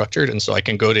bit more structured. And so I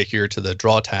can go to here to the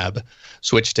Draw tab,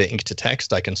 switch to ink to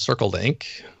text. I can circle the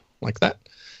ink like that,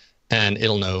 and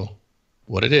it'll know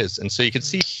what it is. And so you can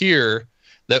see here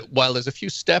that while there's a few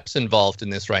steps involved in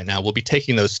this right now, we'll be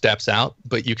taking those steps out.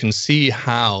 But you can see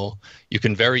how you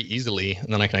can very easily,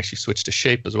 and then I can actually switch to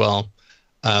shape as well.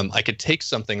 I could take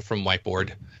something from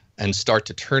Whiteboard and start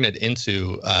to turn it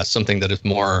into something that is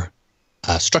more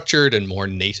structured and more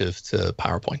native to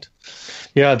PowerPoint.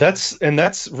 Yeah,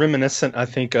 that's reminiscent, I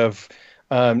think, of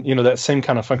that same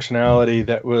kind of functionality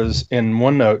that was in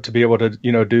OneNote, to be able to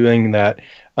doing that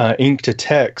ink to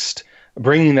text,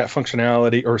 bringing that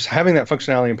functionality or having that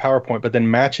functionality in PowerPoint, but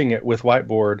then matching it with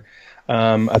Whiteboard.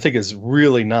 I think is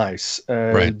really nice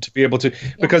to be able to,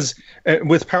 because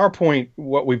with PowerPoint,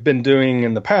 what we've been doing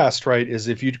in the past, right, is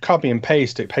if you copy and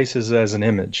paste, it pastes as an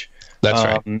image. That's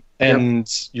right.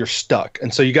 And you're stuck.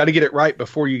 And so you got to get it right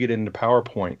before you get into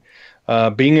PowerPoint.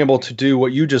 Being able to do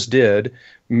what you just did,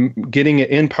 getting it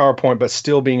in PowerPoint, but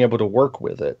still being able to work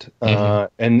with it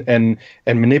and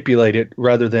manipulate it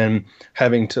rather than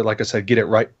having to, like I said, get it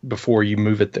right before you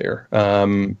move it there.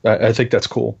 I think that's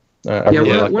cool.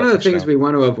 One of the things we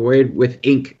want to avoid with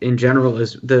ink in general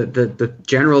is the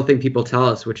general thing people tell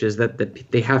us, which is that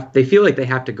they feel like they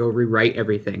have to go rewrite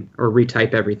everything or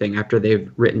retype everything after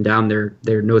they've written down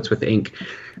their notes with ink,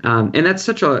 and that's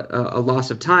such a loss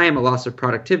of time, a loss of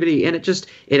productivity, and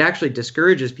it actually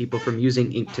discourages people from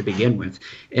using ink to begin with.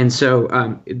 And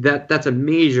so that's a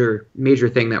major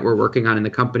thing that we're working on in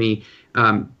the company.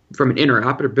 From an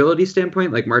interoperability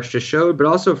standpoint, like March just showed, but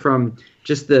also from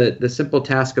just the simple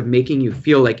task of making you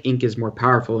feel like ink is more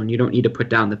powerful and you don't need to put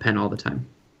down the pen all the time.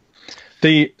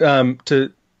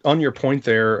 On your point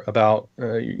there about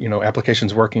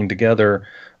applications working together,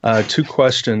 two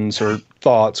questions or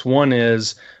thoughts. One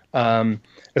is,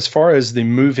 as far as the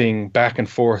moving back and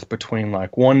forth between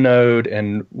like OneNote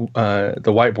and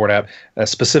the Whiteboard app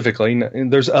specifically,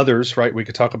 and there's others, right, we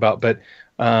could talk about, but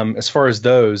as far as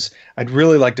those, I'd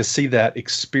really like to see that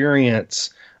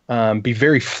experience be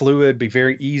very fluid, be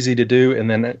very easy to do, and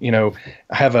then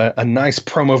have a nice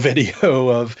promo video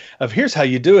of here's how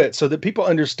you do it, so that people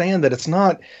understand that it's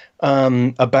not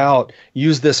about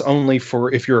use this only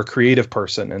for if you're a creative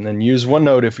person, and then use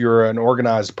OneNote if you're an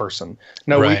organized person.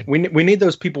 No, right. we need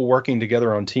those people working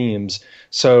together on teams.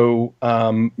 So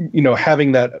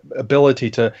having that ability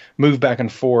to move back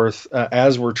and forth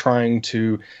as we're trying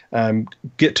to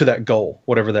get to that goal,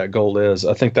 whatever that goal is.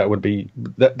 I think that would be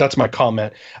that's my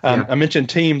comment. I mentioned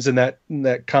Teams in that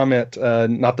comment,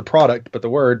 not the product but the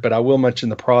word, but I will mention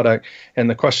the product. And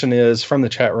the question is from the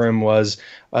chat room was,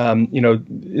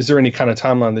 is there any kind of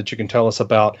timeline that you can tell us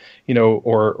about,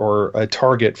 or a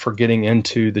target for getting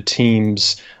into the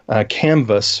Teams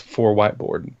canvas for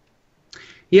Whiteboard?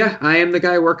 Yeah, I am the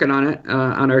guy working on it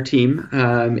on our team.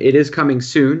 It is coming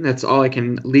soon. That's all I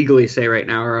can legally say right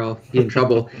now, or I'll be in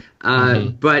trouble.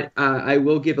 But I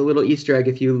will give a little Easter egg.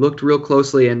 If you looked real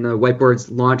closely in the Whiteboard's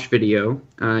launch video,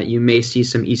 you may see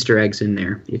some Easter eggs in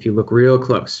there if you look real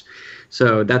close.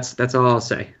 So that's all I'll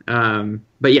say.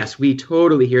 But yes, we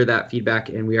totally hear that feedback,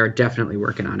 and we are definitely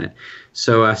working on it.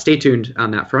 So stay tuned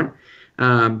on that front.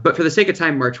 But for the sake of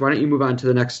time, March, why don't you move on to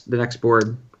the next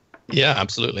board? Yeah,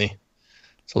 absolutely.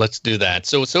 So let's do that.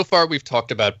 So far we've talked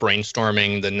about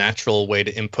brainstorming, the natural way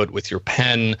to input with your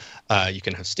pen. You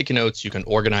can have sticky notes, you can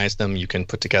organize them, you can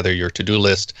put together your to-do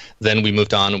list. Then we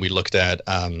moved on and we looked at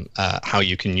how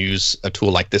you can use a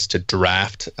tool like this to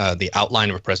draft the outline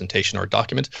of a presentation or a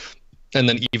document. And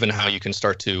then even how you can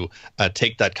start to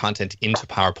take that content into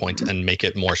PowerPoint and make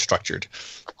it more structured.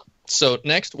 So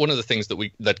next, one of the things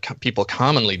that people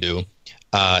commonly do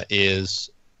is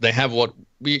they have what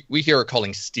we here are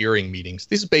calling steering meetings.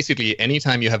 This is basically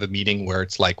anytime you have a meeting where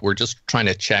it's like we're just trying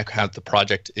to check how the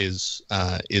project is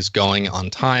going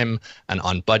on time and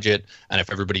on budget, and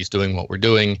if everybody's doing what we're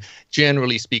doing.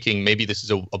 Generally speaking, maybe this is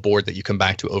a board that you come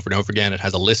back to over and over again. It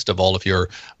has a list of all of your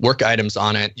work items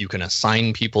on it. You can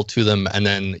assign people to them, and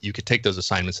then you could take those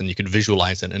assignments and you could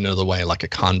visualize it in another way, like a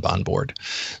Kanban board.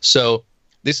 So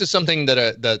this is something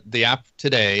that the app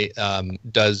today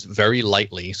does very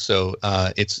lightly. So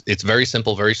it's very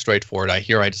simple, very straightforward. I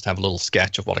just have a little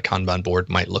sketch of what a Kanban board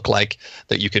might look like,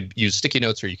 that you could use sticky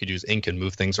notes or you could use ink and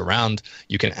move things around.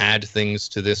 You can add things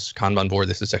to this Kanban board.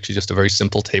 This is actually just a very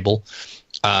simple table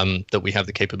that we have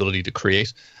the capability to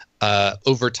create.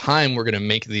 over time, we're going to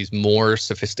make these more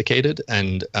sophisticated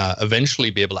and eventually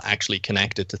be able to actually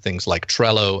connect it to things like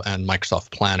Trello and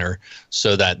Microsoft Planner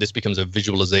so that this becomes a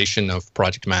visualization of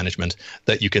project management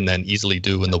that you can then easily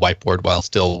do in the whiteboard while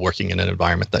still working in an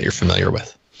environment that you're familiar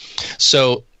with.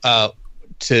 So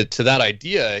to that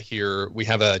idea here, we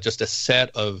have just a set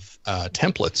of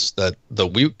templates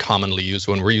that we commonly use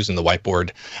when we're using the whiteboard.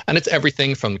 And it's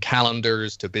everything from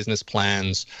calendars to business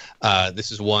plans.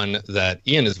 This is one that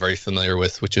Ian is very familiar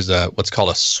with, which is what's called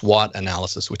a SWOT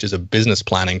analysis, which is a business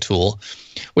planning tool,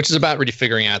 which is about really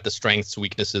figuring out the strengths,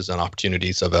 weaknesses, and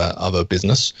opportunities of a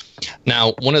business.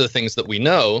 Now, one of the things that we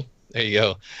know, there you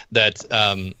go,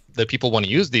 that people want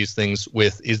to use these things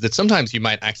with is that sometimes you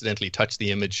might accidentally touch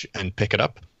the image and pick it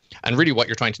up. And really what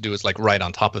you're trying to do is like write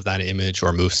on top of that image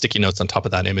or move sticky notes on top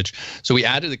of that image. So we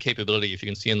added the capability, if you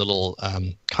can see in the little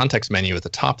context menu at the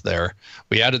top there,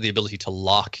 we added the ability to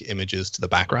lock images to the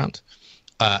background.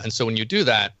 And so when you do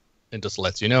that, it just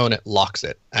lets you know and it locks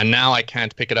it. And now I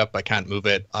can't pick it up, I can't move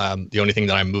it. The only thing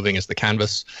that I'm moving is the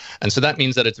canvas. And so that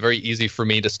means that it's very easy for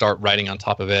me to start writing on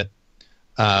top of it.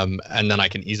 And then I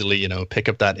can easily, pick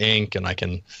up that ink and I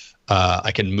can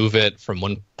move it from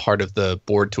one part of the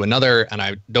board to another, and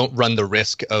I don't run the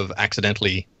risk of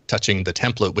accidentally touching the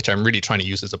template, which I'm really trying to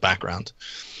use as a background.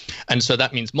 And so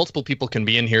that means multiple people can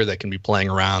be in here, they can be playing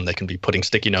around, they can be putting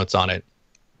sticky notes on it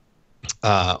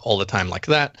all the time like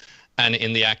that. And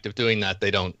in the act of doing that, they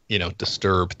don't,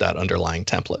 disturb that underlying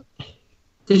template.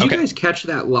 Did you guys catch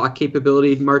that lock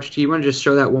capability, March? Do you want to just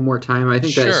show that one more time? I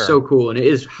think that is so cool, and it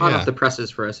is hot off the presses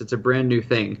for us. It's a brand new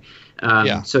thing.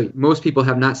 So most people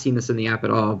have not seen this in the app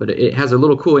at all, but it has a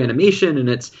little cool animation, and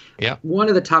it's one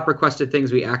of the top requested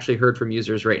things we actually heard from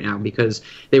users right now, because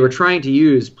they were trying to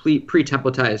use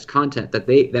pre-templatized content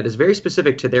that is very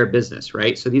specific to their business,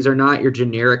 right? So these are not your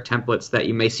generic templates that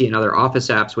you may see in other Office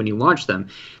apps when you launch them.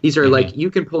 These are like, you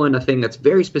can pull in a thing that's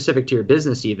very specific to your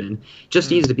business even,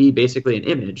 just needs to be basically an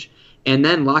image, and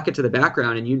then lock it to the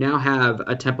background, and you now have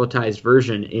a templatized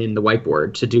version in the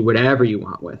whiteboard to do whatever you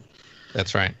want with.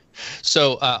 That's right.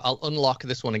 So I'll unlock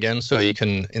this one again, so you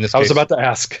can. In this case, I was about to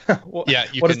ask. What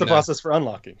is the process for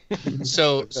unlocking?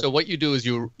 So what you do is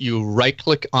you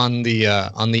right-click on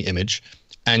the image,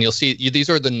 and you'll see these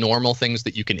are the normal things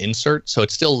that you can insert. So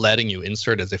it's still letting you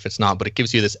insert as if it's not, but it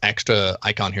gives you this extra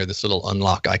icon here, this little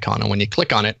unlock icon, and when you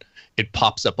click on it, it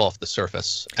pops up off the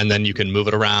surface, and then you can move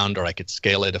it around, or I could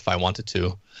scale it if I wanted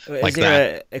to. Is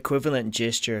there an equivalent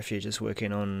gesture if you're just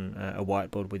working on a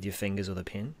whiteboard with your fingers or the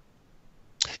pen?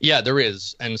 Yeah, there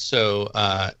is. And so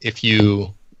if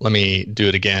you, let me do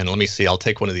it again. Let me see. I'll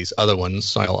take one of these other ones.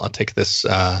 So I'll take this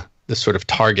this sort of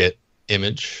target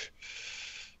image.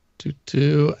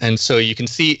 And so you can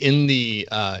see in the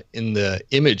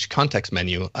image context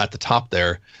menu at the top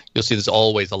there, you'll see there's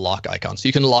always a lock icon. So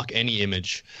you can lock any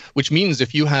image, which means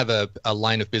if you have a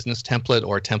line of business template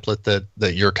or a template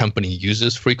that your company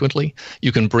uses frequently,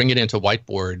 you can bring it into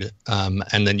Whiteboard,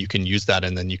 and then you can use that,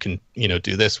 and then you can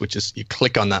do this, which is you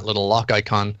click on that little lock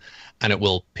icon, and it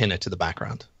will pin it to the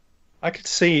background. I could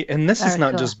see, and this is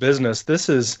not just business. This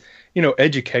is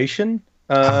education.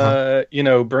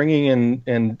 Bringing in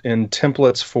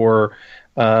templates for,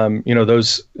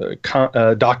 those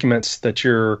documents that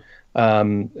you're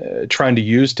trying to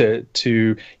use to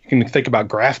you can think about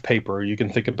graph paper. You can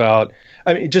think about,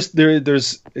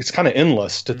 it's kind of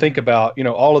endless to think about,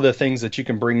 all of the things that you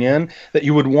can bring in that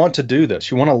you would want to do this.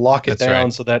 You want to lock it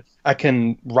down so that I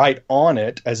can write on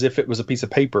it as if it was a piece of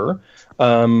paper,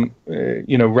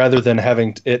 rather than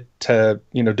having it to,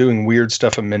 doing weird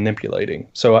stuff and manipulating.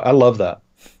 So I love that.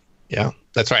 Yeah,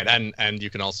 that's right. And you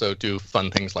can also do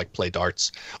fun things like play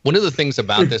darts. One of the things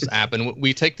about this app, and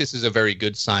we take this as a very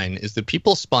good sign, is that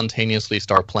people spontaneously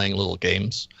start playing little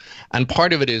games. And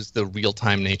part of it is the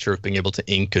real-time nature of being able to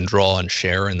ink and draw and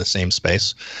share in the same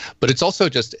space. But it's also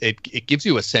just, it gives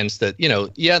you a sense that,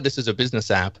 this is a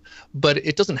business app, but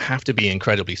it doesn't have to be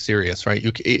incredibly serious, right?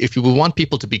 If you want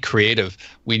people to be creative,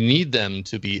 we need them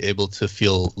to be able to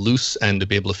feel loose and to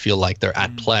be able to feel like they're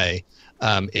at play.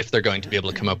 If they're going to be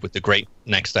able to come up with the great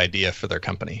next idea for their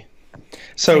company.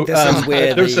 So this is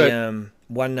where the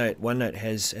OneNote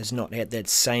has not had that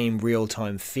same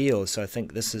real-time feel. So I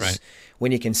think this is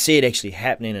when you can see it actually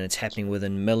happening, and it's happening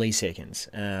within milliseconds.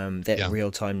 That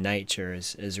real-time nature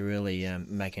is really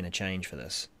making a change for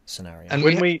this scenario. And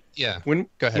when we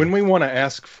want to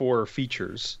ask for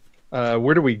features,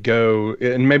 where do we go?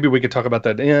 And maybe we could talk about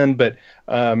that but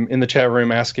in the chat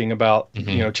room asking about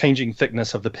changing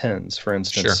thickness of the pens, for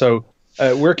instance. Sure. So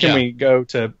where can we go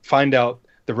to find out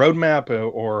the roadmap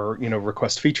or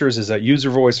request features? Is that user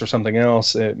voice or something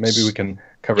else? Maybe we can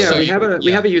cover that.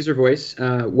 We have a user voice,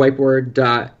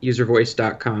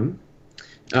 whiteboard.uservoice.com.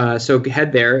 So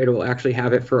head there. It will actually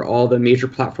have it for all the major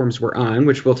platforms we're on,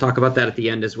 which we'll talk about that at the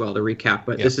end as well to recap.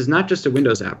 But this is not just a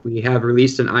Windows app. We have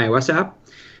released an iOS app,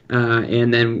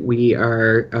 and then we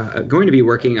are going to be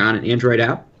working on an Android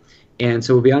app. And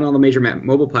so we'll be on all the major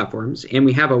mobile platforms. And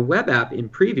we have a web app in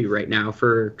preview right now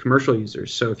for commercial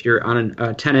users. So if you're on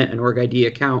a tenant, an OrgID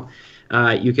account,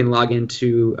 you can log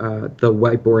into the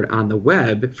Whiteboard on the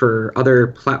web for other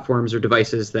platforms or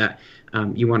devices that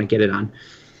you want to get it on.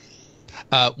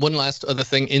 One last other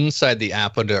thing, inside the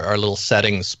app under our little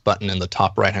settings button in the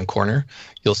top right-hand corner,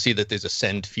 you'll see that there's a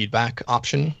send feedback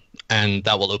option, and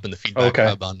that will open the feedback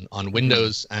hub on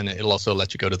Windows, and it'll also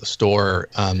let you go to the store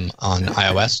on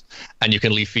iOS, and you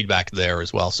can leave feedback there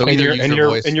as well. So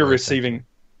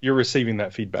you're receiving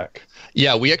that feedback.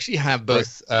 Yeah, we actually have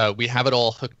both. We have it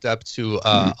all hooked up to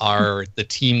the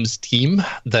team's team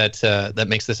that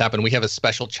makes this happen. We have a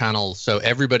special channel, so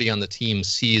everybody on the team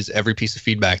sees every piece of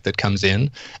feedback that comes in,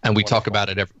 and we talk about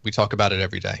it. We talk about it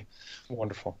every day.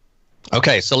 Wonderful.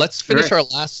 Okay, so let's finish our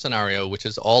last scenario, which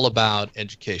is all about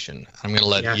education. I'm going to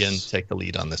let Ian take the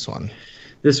lead on this one.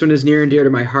 This one is near and dear to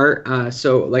my heart.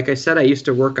 So like I said, I used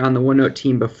to work on the OneNote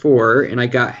team before, and I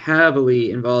got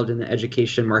heavily involved in the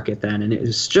education market then. And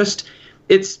it's just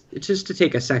to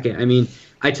take a second. I mean,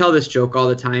 I tell this joke all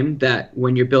the time that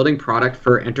when you're building product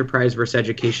for enterprise versus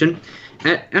education,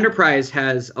 enterprise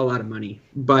has a lot of money,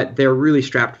 but they're really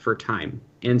strapped for time.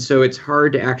 And so it's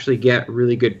hard to actually get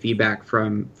really good feedback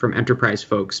from enterprise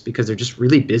folks because they're just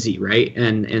really busy, right?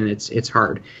 And it's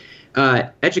hard.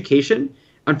 Education,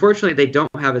 unfortunately, they don't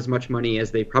have as much money as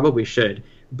they probably should,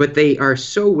 but they are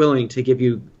so willing to give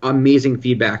you amazing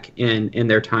feedback in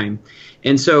their time.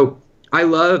 And so I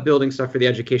love building stuff for the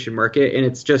education market, and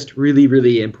it's just really,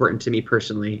 really important to me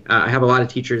personally. I have a lot of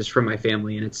teachers from my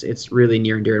family, and it's really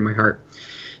near and dear to my heart.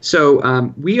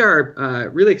 So we are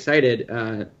really excited.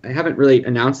 I haven't really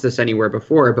announced this anywhere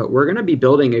before, but we're going to be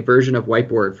building a version of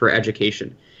Whiteboard for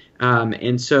education.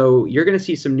 And so you're going to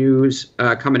see some news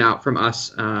coming out from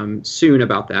us soon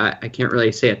about that. I can't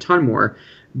really say a ton more.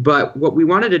 But what we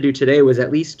wanted to do today was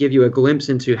at least give you a glimpse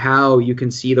into how you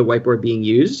can see the whiteboard being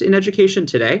used in education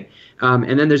today.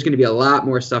 And then there's going to be a lot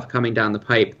more stuff coming down the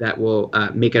pipe that will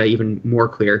make it even more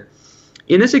clear.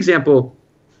 In this example,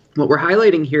 what we're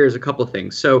highlighting here is a couple of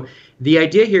things. So the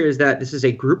idea here is that this is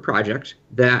a group project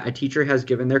that a teacher has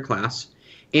given their class,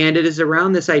 and it is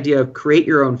around this idea of create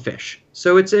your own fish.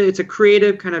 So it's a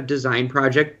creative kind of design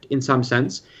project in some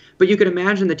sense, but you can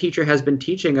imagine the teacher has been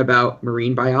teaching about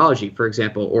marine biology, for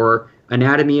example, or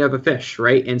anatomy of a fish,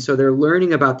 right? And so they're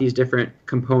learning about these different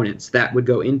components that would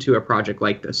go into a project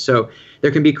like this. So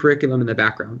there can be curriculum in the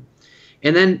background.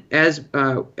 And then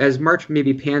as March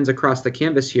maybe pans across the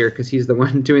canvas here, because he's the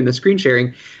one doing the screen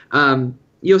sharing,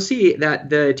 you'll see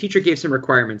that the teacher gave some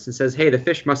requirements and says, hey, the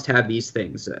fish must have these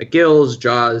things: gills,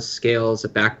 jaws, scales, a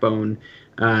backbone,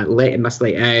 it must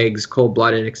lay eggs,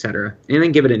 cold-blooded, etc. And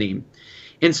then give it a name.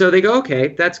 And so they go, okay,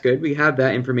 that's good. We have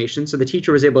that information. So the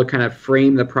teacher was able to kind of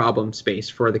frame the problem space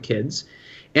for the kids.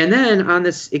 And then on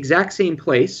this exact same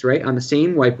place, right, on the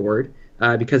same whiteboard,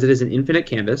 because it is an infinite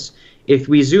canvas, if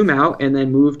we zoom out and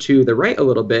then move to the right a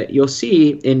little bit, you'll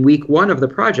see in week 1 of the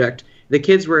project, the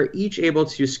kids were each able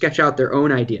to sketch out their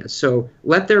own ideas. So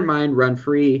let their mind run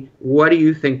free. What do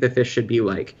you think the fish should be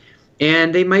like?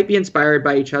 And they might be inspired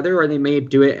by each other, or they may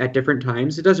do it at different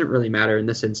times. It doesn't really matter in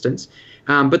this instance.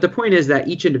 But the point is that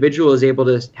each individual is able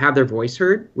to have their voice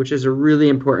heard, which is a really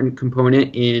important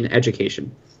component in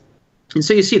education. And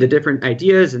so you see the different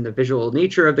ideas and the visual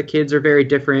nature of the kids are very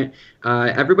different.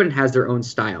 Everyone has their own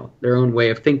style, their own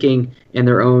way of thinking, and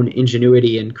their own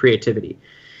ingenuity and creativity.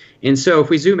 And so if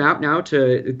we zoom out now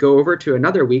to go over to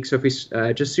another week, so if we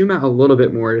just zoom out a little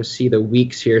bit more to see the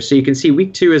weeks here. So you can see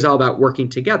week 2 is all about working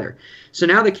together. So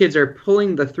now the kids are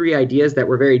pulling the 3 ideas that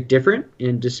were very different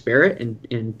and disparate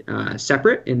and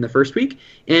separate in the first week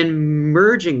and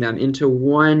merging them into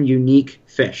one unique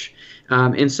fish.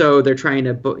 And so they're trying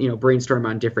to brainstorm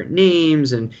on different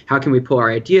names and how can we pull our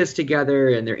ideas together,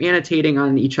 and they're annotating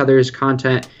on each other's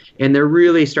content, and they're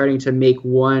really starting to make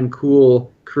one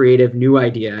cool, creative new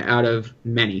idea out of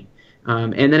many.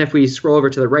 And then if we scroll over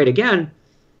to the right again,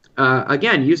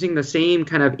 using the same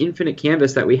kind of infinite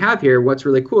canvas that we have here, what's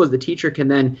really cool is the teacher can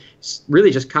then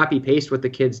really just copy paste what the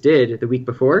kids did the week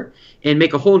before and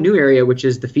make a whole new area, which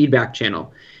is the feedback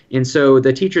channel. And so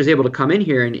the teacher is able to come in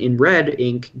here and in red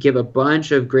ink give a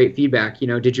bunch of great feedback.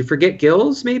 Did you forget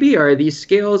gills maybe? Are these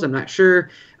scales? I'm not sure.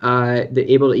 They're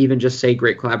able to even just say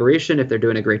great collaboration if they're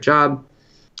doing a great job.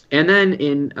 And then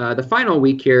in the final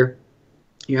week here,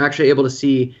 you're actually able to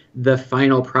see the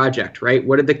final project, right?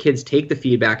 What did the kids take the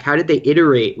feedback? How did they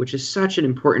iterate, which is such an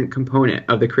important component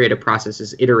of the creative process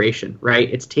is iteration, right?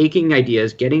 It's taking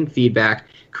ideas, getting feedback,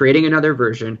 creating another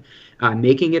version,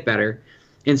 making it better.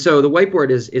 And so the whiteboard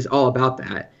is all about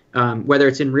that, whether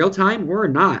it's in real time or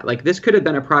not. Like this could have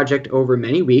been a project over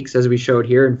many weeks, as we showed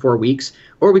here in 4 weeks,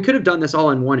 or we could have done this all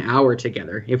in 1 hour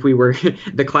together if we were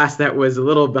the class that was a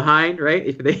little behind, right?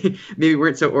 If they maybe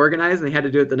weren't so organized and they had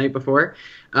to do it the night before.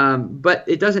 But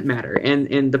it doesn't matter.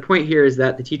 And the point here is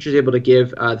that the teacher is able to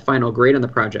give the final grade on the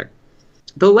project.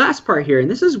 The last part here, and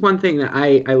this is one thing that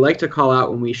I like to call out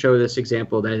when we show this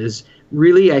example that is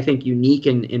really, I think, unique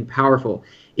and powerful,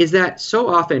 is that so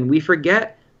often we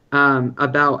forget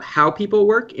about how people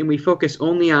work and we focus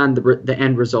only on the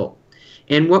end result.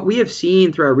 And what we have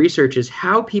seen through our research is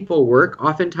how people work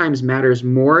oftentimes matters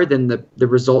more than the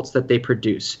results that they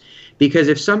produce. Because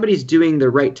if somebody's doing the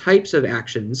right types of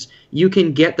actions, you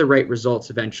can get the right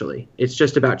results eventually. It's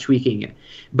just about tweaking it.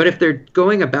 But if they're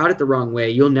going about it the wrong way,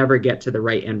 you'll never get to the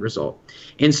right end result.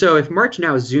 And so if March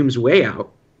now zooms way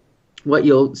out, what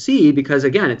you'll see, because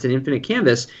again, it's an infinite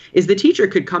canvas, is the teacher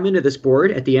could come into this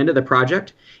board at the end of the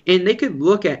project and they could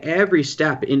look at every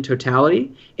step in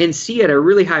totality and see at a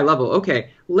really high level,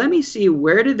 okay, let me see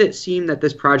where did it seem that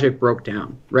this project broke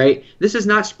down, right? This is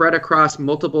not spread across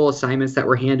multiple assignments that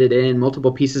were handed in,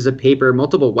 multiple pieces of paper,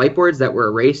 multiple whiteboards that were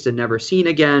erased and never seen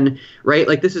again, right?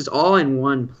 Like this is all in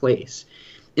one place.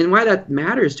 And why that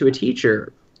matters to a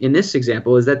teacher in this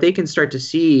example is that they can start to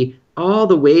see all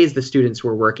the ways the students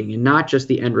were working and not just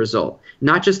the end result,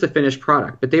 not just the finished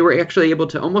product, but they were actually able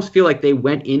to almost feel like they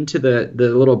went into the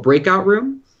little breakout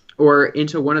room or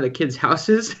into one of the kids'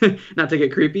 houses, not to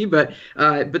get creepy, but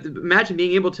imagine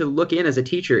being able to look in as a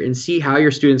teacher and see how your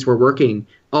students were working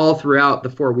all throughout the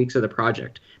 4 weeks of the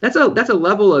project. That's a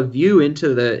level of view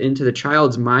into the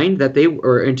child's mind that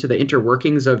or into the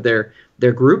interworkings of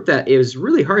their group that is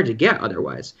really hard to get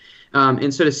otherwise.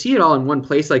 And so to see it all in one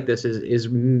place like this is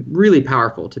really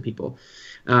powerful to people.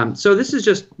 So this is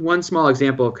just one small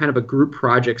example of kind of a group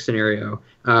project scenario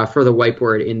for the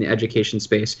whiteboard in the education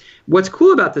space. What's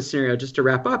cool about this scenario, just to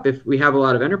wrap up, if we have a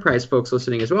lot of enterprise folks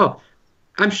listening as well,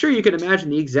 I'm sure you can imagine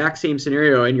the exact same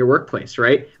scenario in your workplace,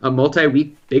 right? A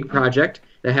multi-week big project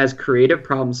that has creative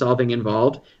problem solving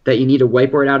involved that you need to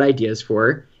whiteboard out ideas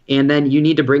for, and then you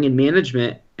need to bring in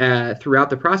management throughout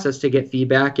the process to get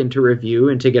feedback and to review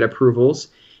and to get approvals.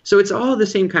 So it's all the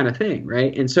same kind of thing,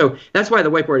 right? And so that's why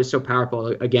the whiteboard is so powerful,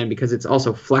 again, because it's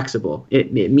also flexible.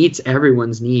 It meets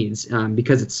everyone's needs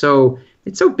because it's so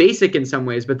basic in some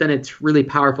ways, but then it's really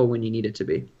powerful when you need it to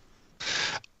be.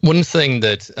 One thing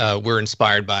that we're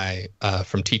inspired by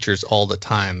from teachers all the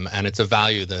time, and it's a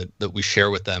value that we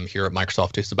share with them here at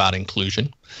Microsoft, is about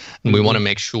inclusion. And we want to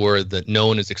make sure that no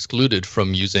one is excluded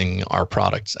from using our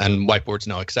products, and Whiteboard's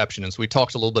no exception. And so we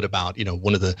talked a little bit about,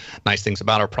 one of the nice things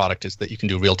about our product is that you can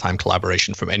do real-time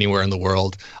collaboration from anywhere in the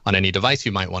world on any device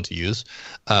you might want to use.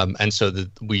 And so that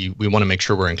we want to make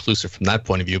sure we're inclusive from that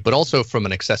point of view, but also from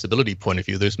an accessibility point of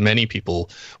view. There's many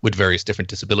people with various different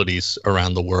disabilities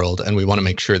around the world, and we want to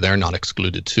make sure they're not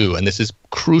excluded too. And this is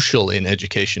crucial in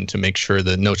education to make sure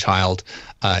that no child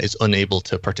is unable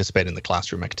to participate in the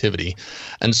classroom activity.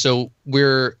 And so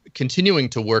we're continuing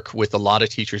to work with a lot of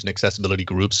teachers and accessibility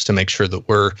groups to make sure that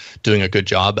we're doing a good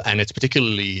job. And it's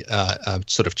particularly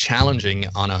sort of challenging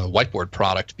on a whiteboard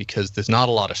product because there's not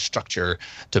a lot of structure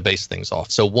to base things off.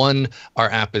 So one, our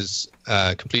app is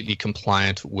completely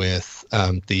compliant with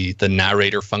the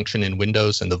narrator function in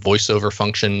Windows and the voiceover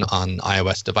function on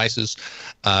iOS devices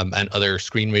and other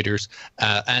screen readers.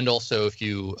 And also if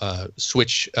you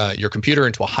switch your computer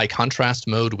into a high contrast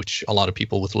mode, which a lot of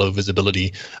people with low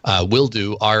visibility will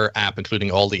do, our app,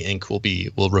 including all the ink,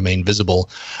 will remain visible.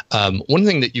 One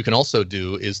thing that you can also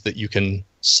do is that you can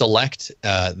select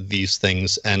these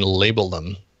things and label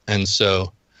them. And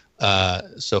so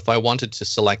if I wanted to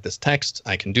select this text,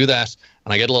 I can do that.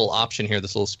 And I get a little option here,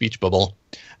 this little speech bubble,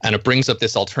 and it brings up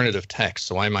this alternative text.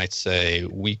 So I might say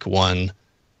week 1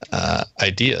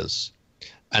 ideas.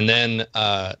 And then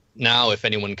now if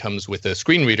anyone comes with a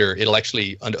screen reader, it'll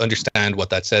actually understand what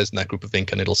that says in that group of ink,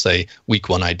 and it'll say week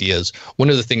 1 ideas. One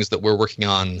of the things that we're working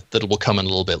on that will come in a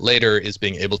little bit later is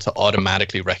being able to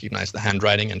automatically recognize the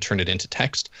handwriting and turn it into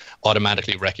text,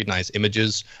 automatically recognize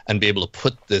images, and be able to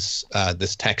put this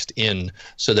text in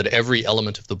so that every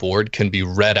element of the board can be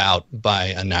read out by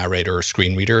a narrator or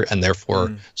screen reader, and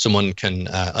therefore someone can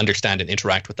understand and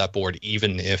interact with that board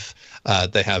even if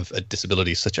they have a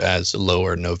disability such as low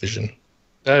or no vision.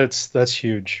 That's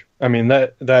huge. I mean,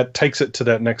 that takes it to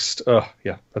that next.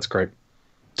 Yeah, that's great.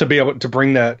 to be able to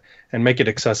bring that and make it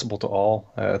accessible to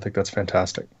all. I think that's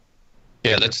fantastic.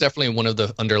 Yeah, that's definitely one of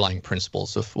the underlying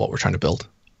principles of what we're trying to build.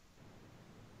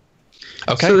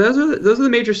 Okay. So those are the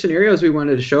major scenarios we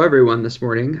wanted to show everyone this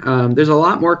morning. There's a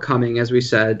lot more coming, as we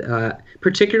said,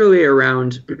 particularly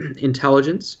around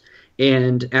intelligence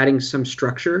and adding some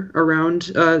structure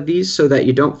around these so that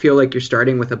you don't feel like you're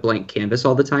starting with a blank canvas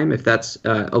all the time, if that's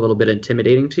a little bit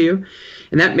intimidating to you.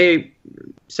 And that may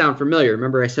sound familiar.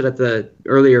 Remember I said at the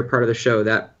earlier part of the show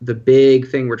that the big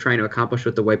thing we're trying to accomplish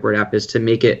with the Whiteboard app is to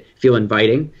make it feel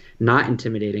inviting, not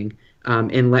intimidating,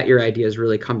 and let your ideas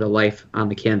really come to life on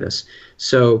the canvas.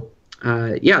 So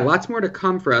yeah, lots more to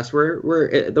come for us.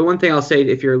 We're the one thing I'll say,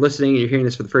 if you're listening and you're hearing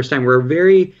this for the first time, we're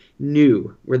very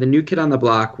new. We're the new kid on the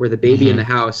block. We're the baby in the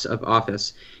house of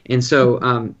Office. And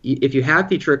so if you have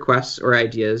feature requests or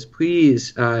ideas,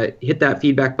 please hit that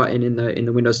feedback button in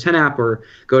the Windows 10 app, or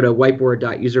go to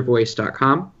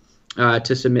whiteboard.uservoice.com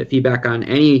to submit feedback on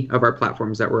any of our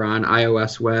platforms that we're on,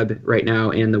 iOS, web right now,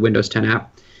 and the Windows 10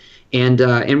 app. And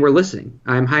we're listening.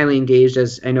 I'm highly engaged,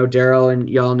 as I know Daryl and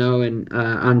y'all know, and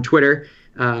on Twitter.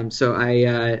 So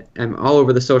I am all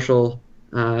over the social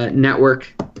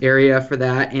network area for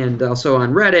that, and also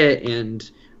on Reddit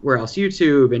and where else,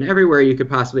 YouTube, and everywhere you could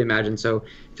possibly imagine. So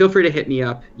feel free to hit me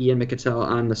up, Ian Mikutel,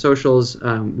 on the socials.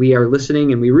 We are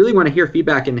listening, and we really want to hear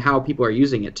feedback and how people are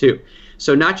using it too.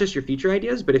 So not just your feature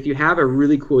ideas, but if you have a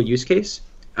really cool use case,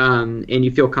 and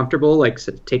you feel comfortable like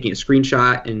taking a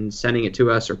screenshot and sending it to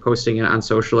us, or posting it on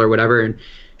social or whatever, and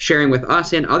sharing with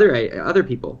us and other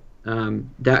people,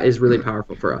 that is really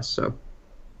powerful for us. So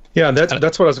yeah,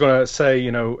 that's what I was going to say.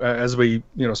 As we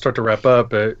start to wrap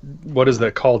up, what is the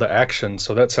call to action?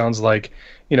 So that sounds like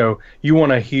you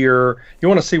want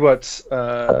to see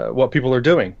what people are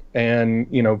doing,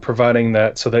 and providing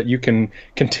that so that you can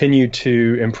continue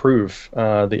to improve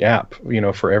the app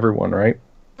for everyone, right?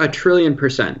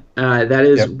 1,000,000,000%. That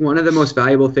is one of the most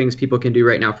valuable things people can do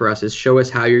right now for us, is show us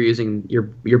how you're using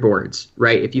your boards,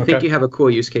 right? If you think you have a cool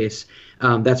use case,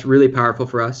 that's really powerful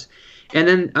for us. And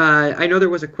then I know there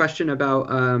was a question about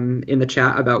in the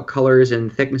chat about colors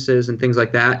and thicknesses and things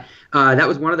like that. That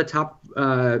was one of the top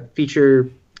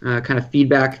feature kind of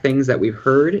feedback things that we've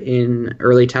heard in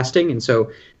early testing, and so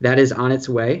that is on its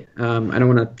way. I don't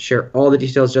want to share all the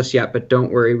details just yet, but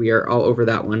don't worry, we are all over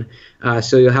that one.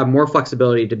 So you'll have more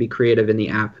flexibility to be creative in the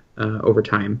app over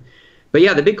time. But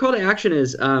yeah, the big call to action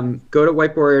is go to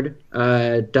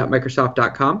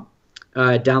whiteboard.microsoft.com,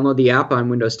 download the app on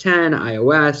Windows 10,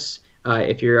 iOS.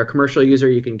 If you're a commercial user,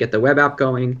 you can get the web app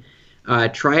going.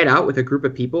 Try it out with a group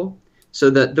of people.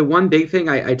 So the one big thing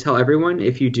I tell everyone,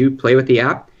 if you do play with the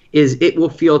app, is it will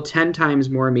feel 10 times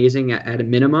more amazing at a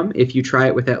minimum if you try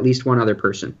it with at least one other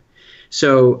person.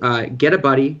 So get a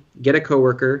buddy, get a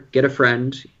coworker, get a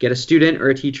friend, get a student or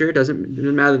a teacher. Doesn't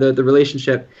matter the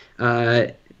relationship.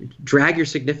 Drag your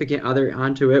significant other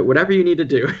onto it, whatever you need to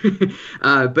do.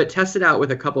 But test it out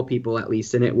with a couple people at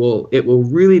least, and it will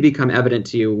really become evident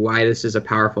to you why this is a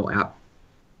powerful app.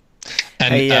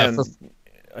 And hey,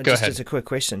 just as a quick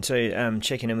question, so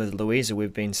checking in with Luise,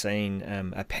 we've been seeing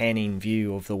a panning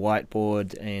view of the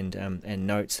whiteboard and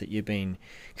notes that you've been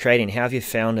creating. How have you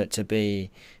found it to be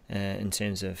in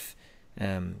terms of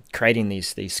creating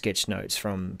these sketch notes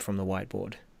from the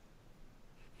whiteboard?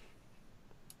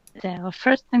 So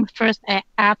first things first, I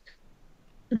add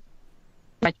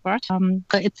whiteboard. So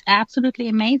it's absolutely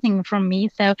amazing for me.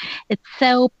 So it's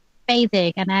so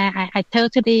basic, and I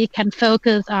totally can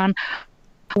focus on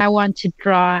what I want to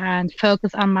draw, and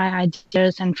focus on my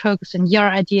ideas, and focus on your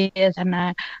ideas, and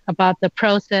about the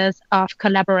process of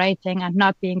collaborating and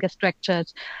not being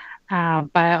distracted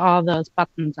by all those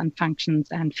buttons and functions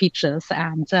and features.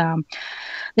 And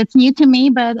it's new to me,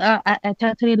 but I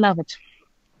totally love it.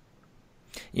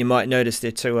 You might notice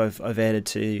there too, I've added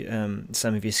to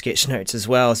some of your sketch notes as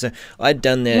well. So I'd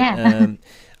done that. Yeah.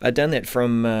 I'd done that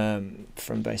from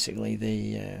basically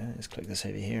the. Let's click this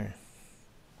over here.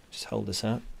 Just hold this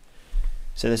up.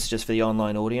 So this is just for the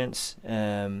online audience.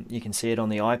 You can see it on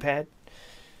the iPad.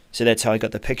 So that's how I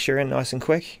got the picture in nice and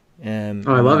quick. I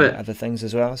love it. Other things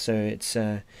as well. So it's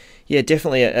yeah,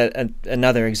 definitely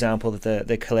another example of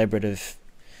the collaborative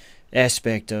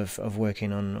aspect of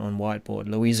working on Whiteboard.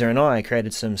 Luise and I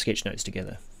created some sketch notes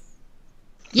together.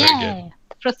 Yeah,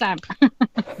 first time.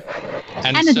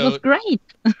 and so, it was great.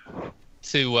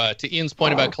 To Ian's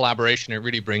point about collaboration, it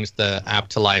really brings the app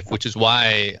to life, which is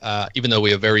why, even though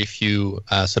we have very few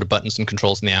sort of buttons and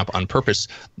controls in the app on purpose,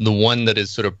 the one that is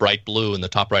sort of bright blue in the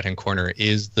top right-hand corner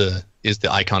is the is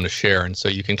the icon to share, and so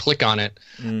you can click on it,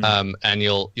 and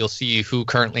you'll see who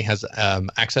currently has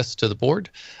access to the board,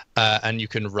 and you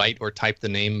can write or type the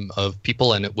name of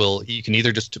people, and you can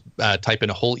either just type in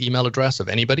a whole email address of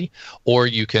anybody, or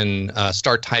you can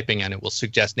start typing, and it will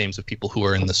suggest names of people who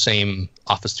are in the same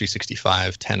Office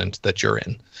 365 tenant that you're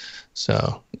in.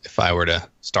 So if I were to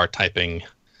start typing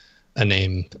a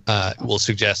name, it will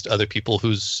suggest other people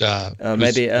who's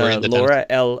maybe Laura,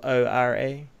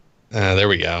 Lora. There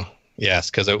we go.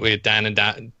 Yes, because Dan and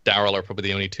Daryl are probably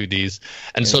the only two Ds.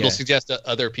 And so it'll suggest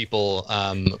other people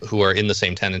who are in the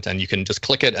same tenant, and you can just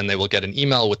click it and they will get an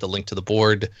email with the link to the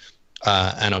board,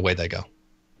 and away they go.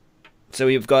 So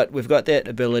we've got that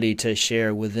ability to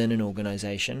share within an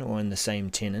organization or in the same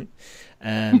tenant.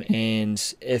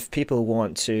 And if people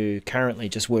want to currently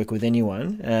just work with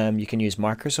anyone, you can use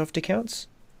Microsoft accounts.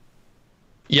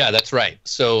 Yeah, that's right.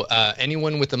 So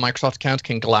anyone with a Microsoft account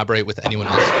can collaborate with anyone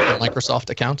else with a Microsoft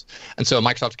account. And so a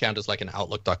Microsoft account is like an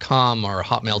Outlook.com or a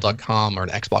Hotmail.com or an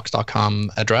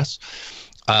Xbox.com address.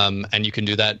 And you can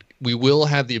do that. We will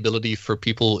have the ability for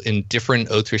people in different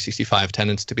O365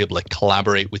 tenants to be able to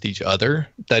collaborate with each other.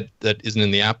 That isn't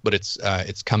in the app, but it's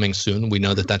coming soon. We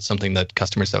know that that's something that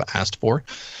customers have asked for.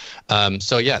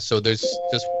 So there's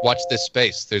just watch this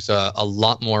space. There's a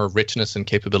lot more richness and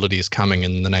capabilities coming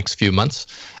in the next few months.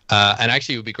 And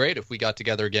actually, it would be great if we got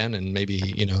together again and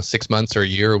maybe 6 months or a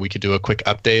year, we could do a quick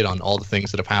update on all the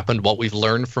things that have happened, what we've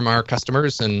learned from our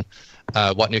customers, and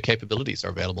what new capabilities are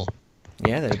available.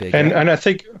 Yeah, that'd be great. And I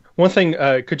think one thing,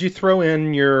 could you throw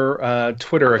in your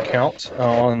Twitter account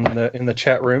in the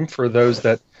chat room for those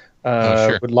that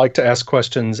sure. would like to ask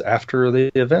questions after the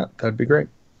event? That'd be great.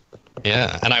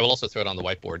 Yeah, and I will also throw it on the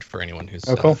whiteboard for anyone who's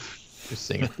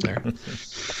seeing it there.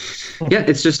 Yeah,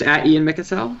 it's just at Ian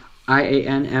Mikutel,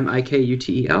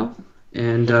 IANMIKUTEL,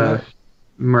 and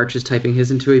March is typing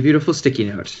his into a beautiful sticky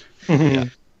note. Yeah.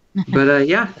 But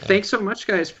thanks so much,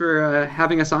 guys, for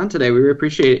having us on today. We really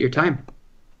appreciate your time.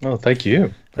 Oh, thank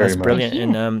you very much. Brilliant,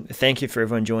 and thank you for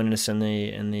everyone joining us in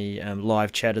the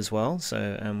live chat as well.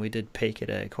 So we did peak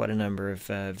at quite a number of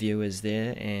viewers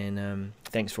there, and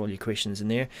thanks for all your questions in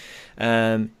there.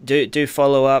 Do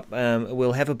follow up.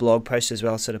 We'll have a blog post as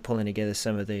well, sort of pulling together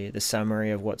some of the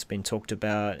summary of what's been talked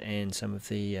about and some of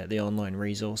the online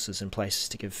resources and places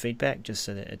to give feedback, just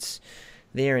so that it's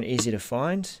there and easy to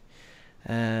find.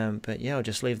 But yeah, I'll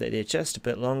just leave that there just a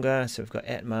bit longer. So we've got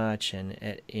at March and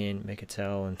at Ian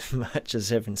Mikutel, and March is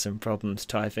having some problems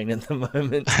typing at the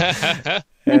moment.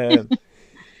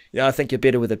 Yeah, I think you're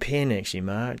better with a pen, actually,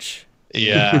 March.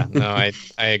 Yeah, no, I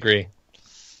agree.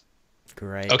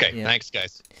 Great. Okay, yeah. Thanks,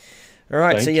 guys. All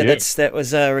right, Thank so yeah, you. that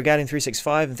was regarding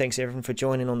 365, and thanks everyone for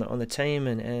joining on the team,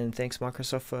 and thanks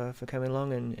Microsoft for coming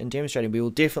along and demonstrating. We will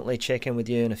definitely check in with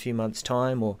you in a few months'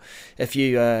 time, or if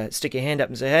you stick your hand up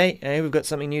and say, hey, we've got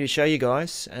something new to show you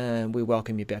guys, we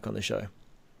welcome you back on the show.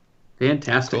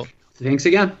 Fantastic. Cool. Thanks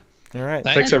again. All right.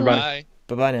 Thanks everybody. Bye.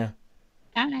 Bye-bye now.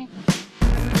 Bye.